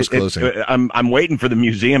found out it was closing. I'm waiting for the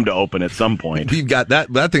museum to open at some point. You've got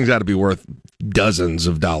that. That thing's got to be worth dozens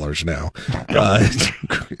of dollars now.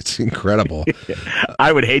 It's incredible.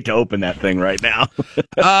 I would hate to open that thing right now.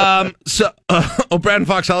 Brandon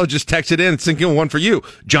Foxhall just texted in thinking one for you.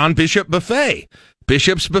 John Bishop Buffet.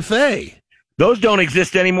 Bishop's Buffet. Those don't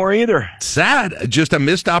exist anymore either. Sad. Just a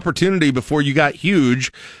missed opportunity before you got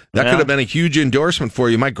huge. That could have been a huge endorsement for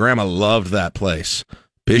you. My grandma loved that place.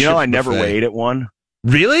 Bishop's I never Buffet. ate at one.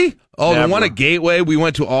 Really? Oh, Never. the one at Gateway we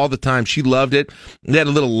went to all the time. She loved it. They had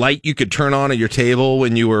a little light you could turn on at your table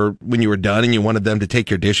when you were done, and you wanted them to take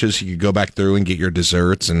your dishes. So you could go back through and get your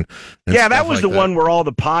desserts and yeah, that stuff was like the one where all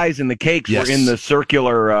the pies and the cakes were in the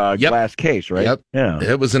circular glass case, right? Yep. Yeah.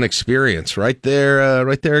 It was an experience right there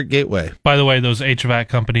at Gateway. By the way, those HVAC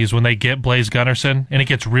companies, when they get Blaze Gunnarsson and it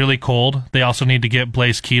gets really cold, they also need to get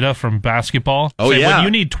Blaze Keita from basketball. Oh, yeah. When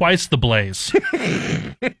you need twice the Blaze.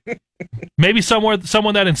 Maybe someone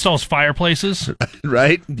that installs fireplaces.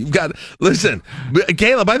 Right? You've got, listen,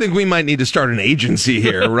 Caleb, I think we might need to start an agency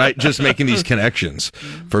here, right? Just making these connections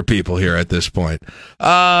for people here at this point.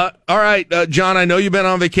 All right, John, I know you've been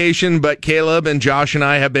on vacation, but Caleb and Josh and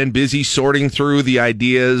I have been busy sorting through the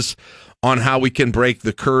ideas on how we can break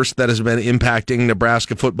the curse that has been impacting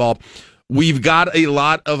Nebraska football. We've got a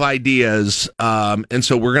lot of ideas, and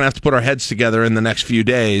so we're going to have to put our heads together in the next few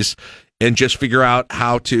days and just figure out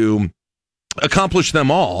how to accomplish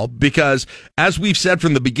them all, because as we've said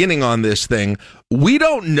from the beginning on this thing, we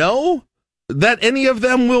don't know that any of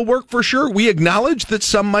them will work for sure. We acknowledge that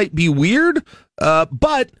some might be weird,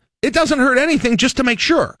 but it doesn't hurt anything just to make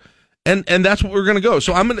sure. And that's what we're going to go.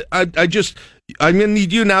 So I'm going to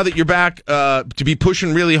need you, now that you're back, to be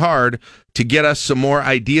pushing really hard to get us some more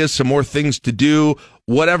ideas, some more things to do,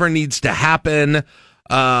 whatever needs to happen.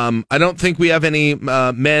 I don't think we have any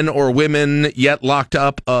men or women yet locked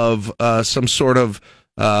up of some sort of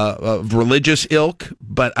religious ilk,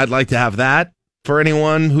 but I'd like to have that for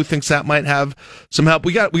anyone who thinks that might have some help.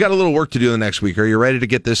 We got a little work to do the next week. Are you ready to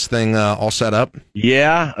get this thing all set up?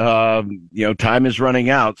 Yeah, time is running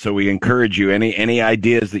out, so we encourage you. Any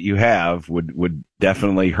ideas that you have would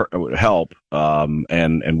definitely help,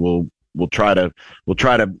 and we'll try to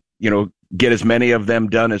get as many of them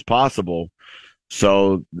done as possible.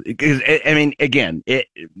 So, I mean, again,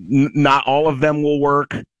 not all of them will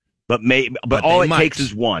work, but all it takes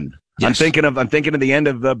is one. Yes. I'm thinking of the end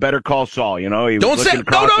of Better Call Saul. He was don't say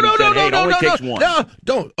no. It only takes one. No,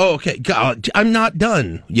 don't. Oh, okay. God, I'm not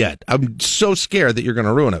done yet. I'm so scared that you're going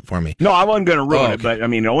to ruin it for me. No, I wasn't going to ruin it, but I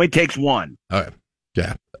mean, it only takes one. All right.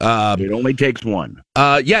 Yeah. It only takes one.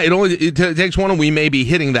 It takes one, and we may be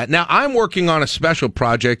hitting that. Now, I'm working on a special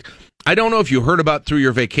project. I don't know if you heard about through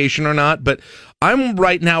your vacation or not, but I'm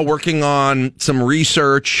right now working on some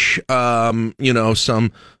research,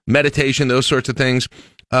 some meditation, those sorts of things.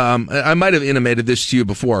 I might have intimated this to you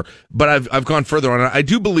before, but I've gone further on it. I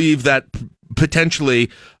do believe that potentially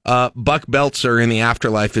Buck Belzer in the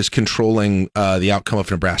afterlife is controlling the outcome of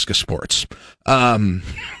Nebraska sports, and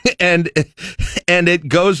it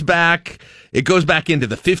goes back into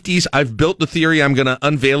the 50s. I've built the theory. I'm going to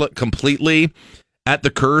unveil it completely at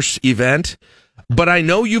the Curse event, but I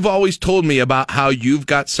know you've always told me about how you've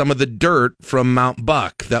got some of the dirt from Mount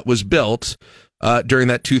Buck that was built during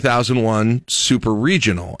that 2001 Super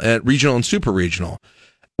Regional, Regional and Super Regional.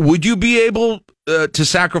 Would you be able to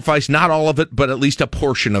sacrifice not all of it, but at least a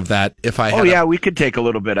portion of that? If I had we could take a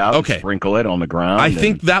little bit out, and sprinkle it on the ground. I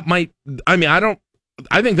think that might. I mean,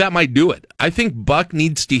 I think that might do it. I think Buck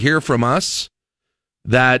needs to hear from us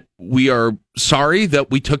that we are sorry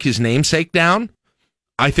that we took his namesake down.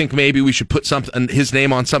 I think maybe we should put his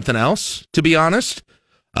name on something else, to be honest.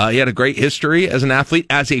 He had a great history as an athlete,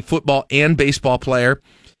 as a football and baseball player.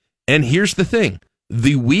 And here's the thing.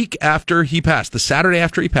 The week after he passed, the Saturday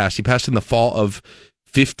after he passed in the fall of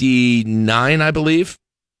 59, I believe,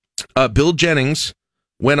 Bill Jennings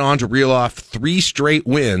went on to reel off 3 straight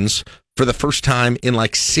wins for the first time in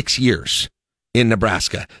like 6 years in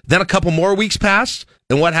Nebraska. Then a couple more weeks passed,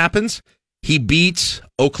 and what happens? He beats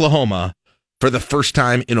Oklahoma for the first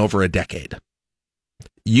time in over a decade.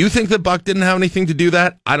 You think that Buck didn't have anything to do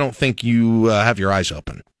that? I don't think you have your eyes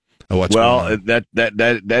open. That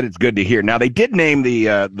is good to hear. Now they did name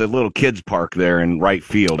the little kids park there in right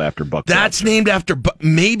field after Buck. That's named after Buck.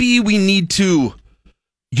 Maybe we need to.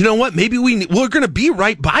 You know what? Maybe we're going to be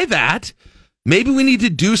right by that. Maybe we need to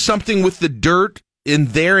do something with the dirt in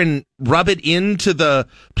there and rub it into the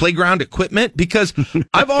playground equipment, because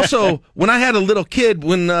I've also, when I had a little kid,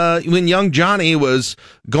 when young Johnny was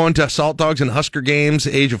going to Salt Dogs and Husker games,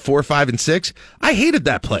 age of 4, 5, and 6, I hated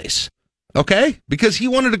that place. Okay, because he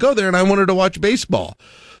wanted to go there and I wanted to watch baseball.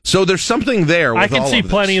 So there's something there. With I can see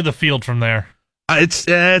plenty of the field from there. It's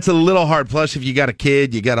a little hard. Plus, if you got a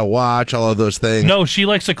kid, you got to watch all of those things. No, she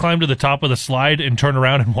likes to climb to the top of the slide and turn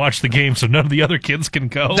around and watch the game, so none of the other kids can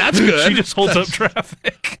go. That's good. She just holds up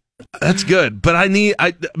traffic. That's good, but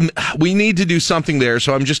we need to do something there.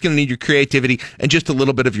 So I'm just going to need your creativity and just a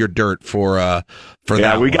little bit of your dirt for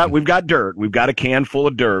that. We've got dirt. We've got a can full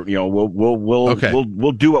of dirt. You know,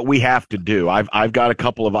 we'll do what we have to do. I've got a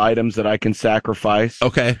couple of items that I can sacrifice.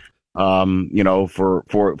 Okay. You know, for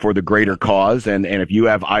the greater cause, and if you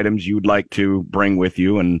have items you'd like to bring with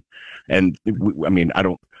you, I mean, I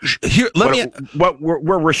don't. Here,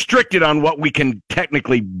 we're restricted on what we can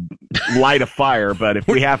technically light a fire, but if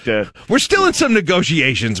we have to, we're still in some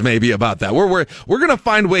negotiations maybe about that. We're going to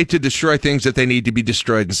find a way to destroy things that they need to be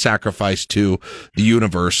destroyed and sacrificed to the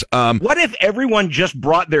universe. What if everyone just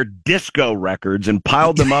brought their disco records and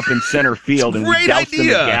piled them up in center field and we doused them in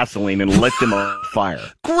gasoline and lit them on fire?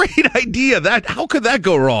 Great idea. How could that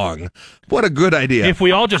go wrong? What a good idea. If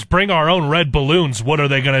we all just bring our own red balloons, what are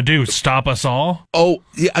they going to do? Stop us all? Oh,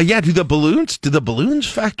 yeah. Do the balloons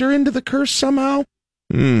factor into the curse somehow?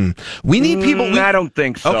 We need people. I don't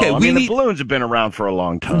think so. Okay, the balloons have been around for a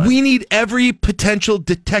long time. We need every potential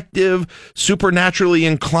detective, supernaturally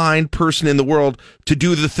inclined person in the world to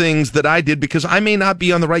do the things that I did, because I may not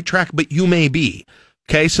be on the right track, but you may be.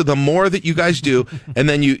 Okay, so the more that you guys do, and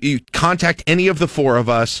then you contact any of the four of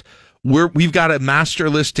us. We've got a master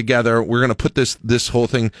list together. We're going to put this whole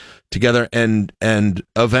thing together, and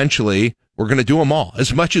eventually we're going to do them all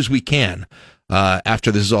as much as we can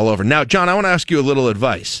after this is all over. Now, John, I want to ask you a little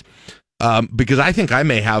advice because I think I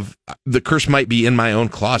may have the curse might be in my own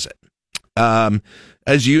closet.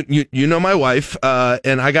 As you know, my wife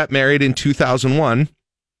and I got married in 2001.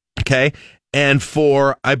 Okay. And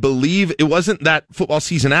I believe it wasn't that football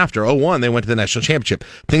season after 2001, they went to the national championship.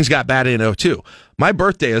 Things got bad in 2002. My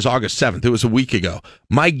birthday is August 7th. It was a week ago.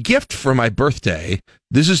 My gift for my birthday,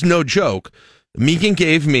 this is no joke, Megan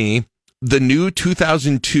gave me the new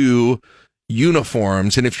 2002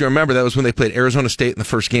 uniforms. And if you remember, that was when they played Arizona State in the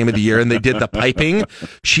first game of the year and they did the piping.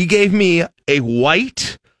 She gave me a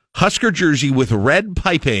white Husker jersey with red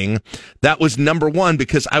piping. That was number one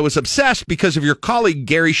because I was obsessed because of your colleague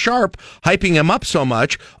Gary Sharp hyping him up so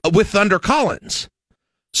much with Thunder Collins.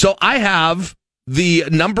 So I have the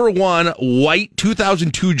number one white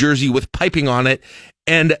 2002 jersey with piping on it.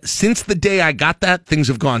 And since the day I got that, things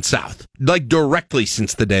have gone south. Like directly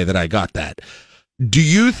since the day that I got that. Do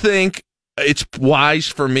you think it's wise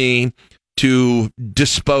for me to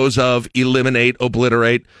dispose of, eliminate,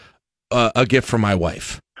 obliterate a gift from my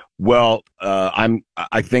wife? Well,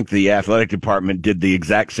 I think the athletic department did the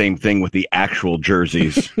exact same thing with the actual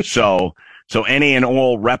jerseys. So any and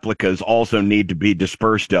all replicas also need to be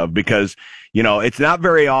dispersed of, because, you know, it's not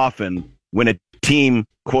very often when a team,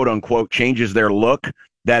 quote unquote, changes their look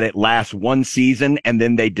that it lasts one season and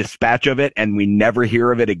then they dispatch of it and we never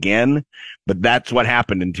hear of it again. But that's what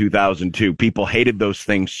happened in 2002. People hated those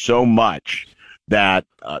things so much that,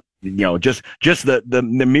 you know, just the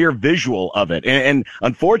mere visual of it. And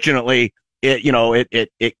unfortunately,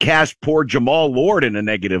 it cast poor Jamal Lord in a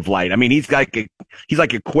negative light. I mean, he's like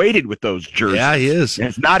equated with those jerseys. Yeah, he is. And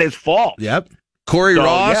it's not his fault. Yep. Corey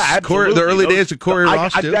Ross, yeah, the early days of Corey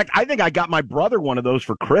Ross. I think I got my brother one of those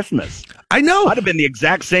for Christmas. I know. I'd have been the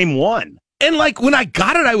exact same one. And like when I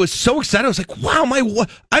got it, I was so excited. I was like, wow,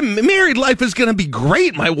 I'm married life is going to be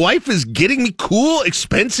great. My wife is getting me cool,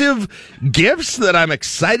 expensive gifts that I'm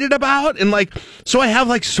excited about. And like, so I have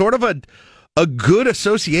like sort of a good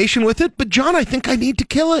association with it. But John, I think I need to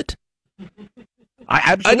kill it.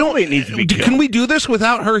 It needs to be killed. Can we do this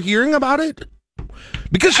without her hearing about it?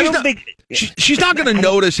 Because she's not going to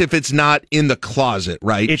notice if it's not in the closet,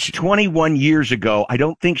 right? It's 21 years ago. I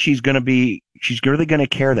don't think she's really going to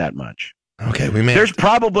care that much. Okay, There's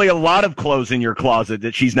probably a lot of clothes in your closet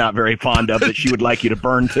that she's not very fond of that she would like you to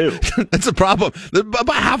burn too. That's a problem.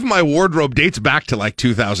 About half of my wardrobe dates back to like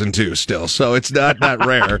 2002 still, so it's not that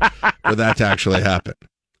rare for that to actually happen.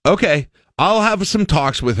 Okay, I'll have some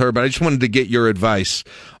talks with her, but I just wanted to get your advice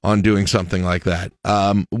on doing something like that.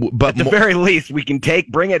 But at the very least, we can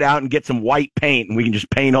bring it out and get some white paint, and we can just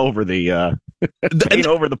paint over the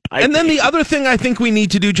over the pipe. And then the other thing I think we need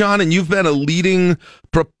to do, John, and you've been a leading,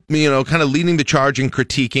 kind of leading the charge in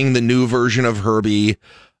critiquing the new version of Herbie,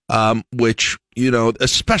 which,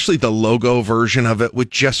 especially the logo version of it,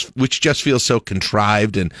 which just feels so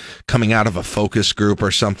contrived and coming out of a focus group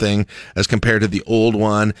or something as compared to the old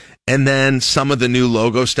one. And then some of the new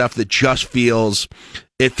logo stuff that just feels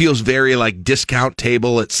very like discount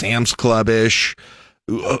table at Sam's Club-ish.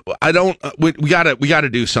 We gotta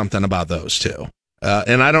do something about those too.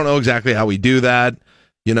 And I don't know exactly how we do that.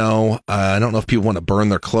 I don't know if people want to burn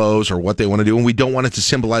their clothes or what they want to do, and we don't want it to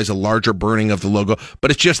symbolize a larger burning of the logo,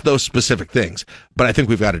 but it's just those specific things. But I think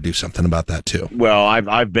we've got to do something about that too. Well,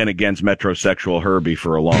 I've been against metrosexual Herbie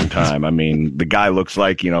for a long time. I mean, the guy looks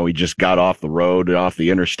like, he just got off the road, off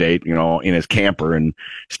the interstate, in his camper, and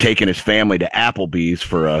is taking his family to Applebee's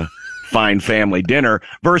for a fine family dinner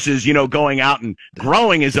versus, going out and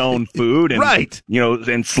growing his own food and, right.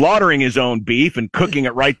 And slaughtering his own beef and cooking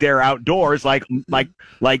it right there outdoors like OG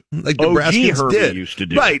Herbie did. Used to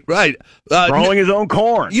do. Right. Growing his own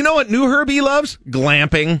corn. You know what new Herbie loves?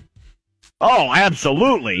 Glamping. Oh,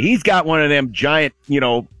 absolutely. He's got one of them giant,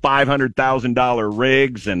 $500,000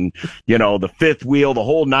 rigs and, the fifth wheel, the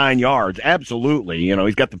whole 9 yards. Absolutely.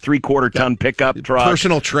 He's got the 3/4 ton pickup truck.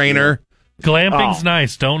 Personal trainer. Glamping's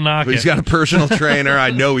nice. Don't knock it. He's got a personal trainer. I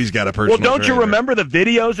know he's got a personal trainer. Well, don't you remember the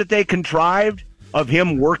videos that they contrived of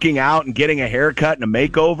him working out and getting a haircut and a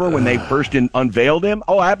makeover when they first unveiled him?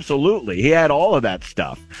 Oh, absolutely. He had all of that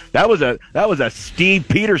stuff. That was a Steve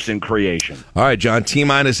Peterson creation. All right, John,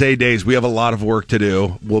 T-minus 8 days. We have a lot of work to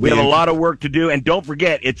do. We have a lot of work to do, and don't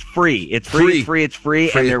forget, it's free. It's free,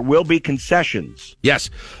 and there will be concessions. Yes.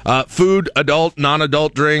 Food, adult,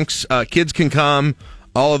 non-adult drinks. Kids can come.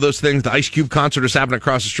 All of those things. The Ice Cube concert is happening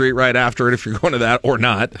across the street right after it, if you're going to that or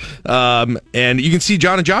not. And you can see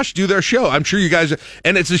John and Josh do their show. I'm sure you guys,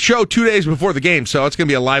 and it's a show 2 days before the game, so it's going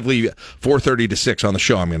to be a lively 4:30 to 6 on the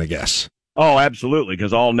show, I'm going to guess. Oh, absolutely,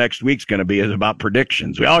 because all next week's going to be is about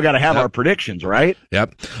predictions. We all got to have our predictions, right?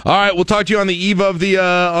 Yep. All right, we'll talk to you on the eve of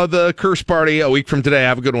the curse party a week from today.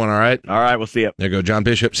 Have a good one, all right? All right, we'll see you. There you go, John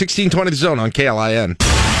Bishop. 1620 The Zone on KLIN.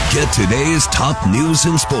 Get today's top news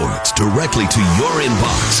and sports directly to your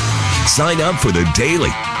inbox. Sign up for the Daily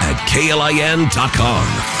at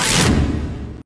KLIN.com.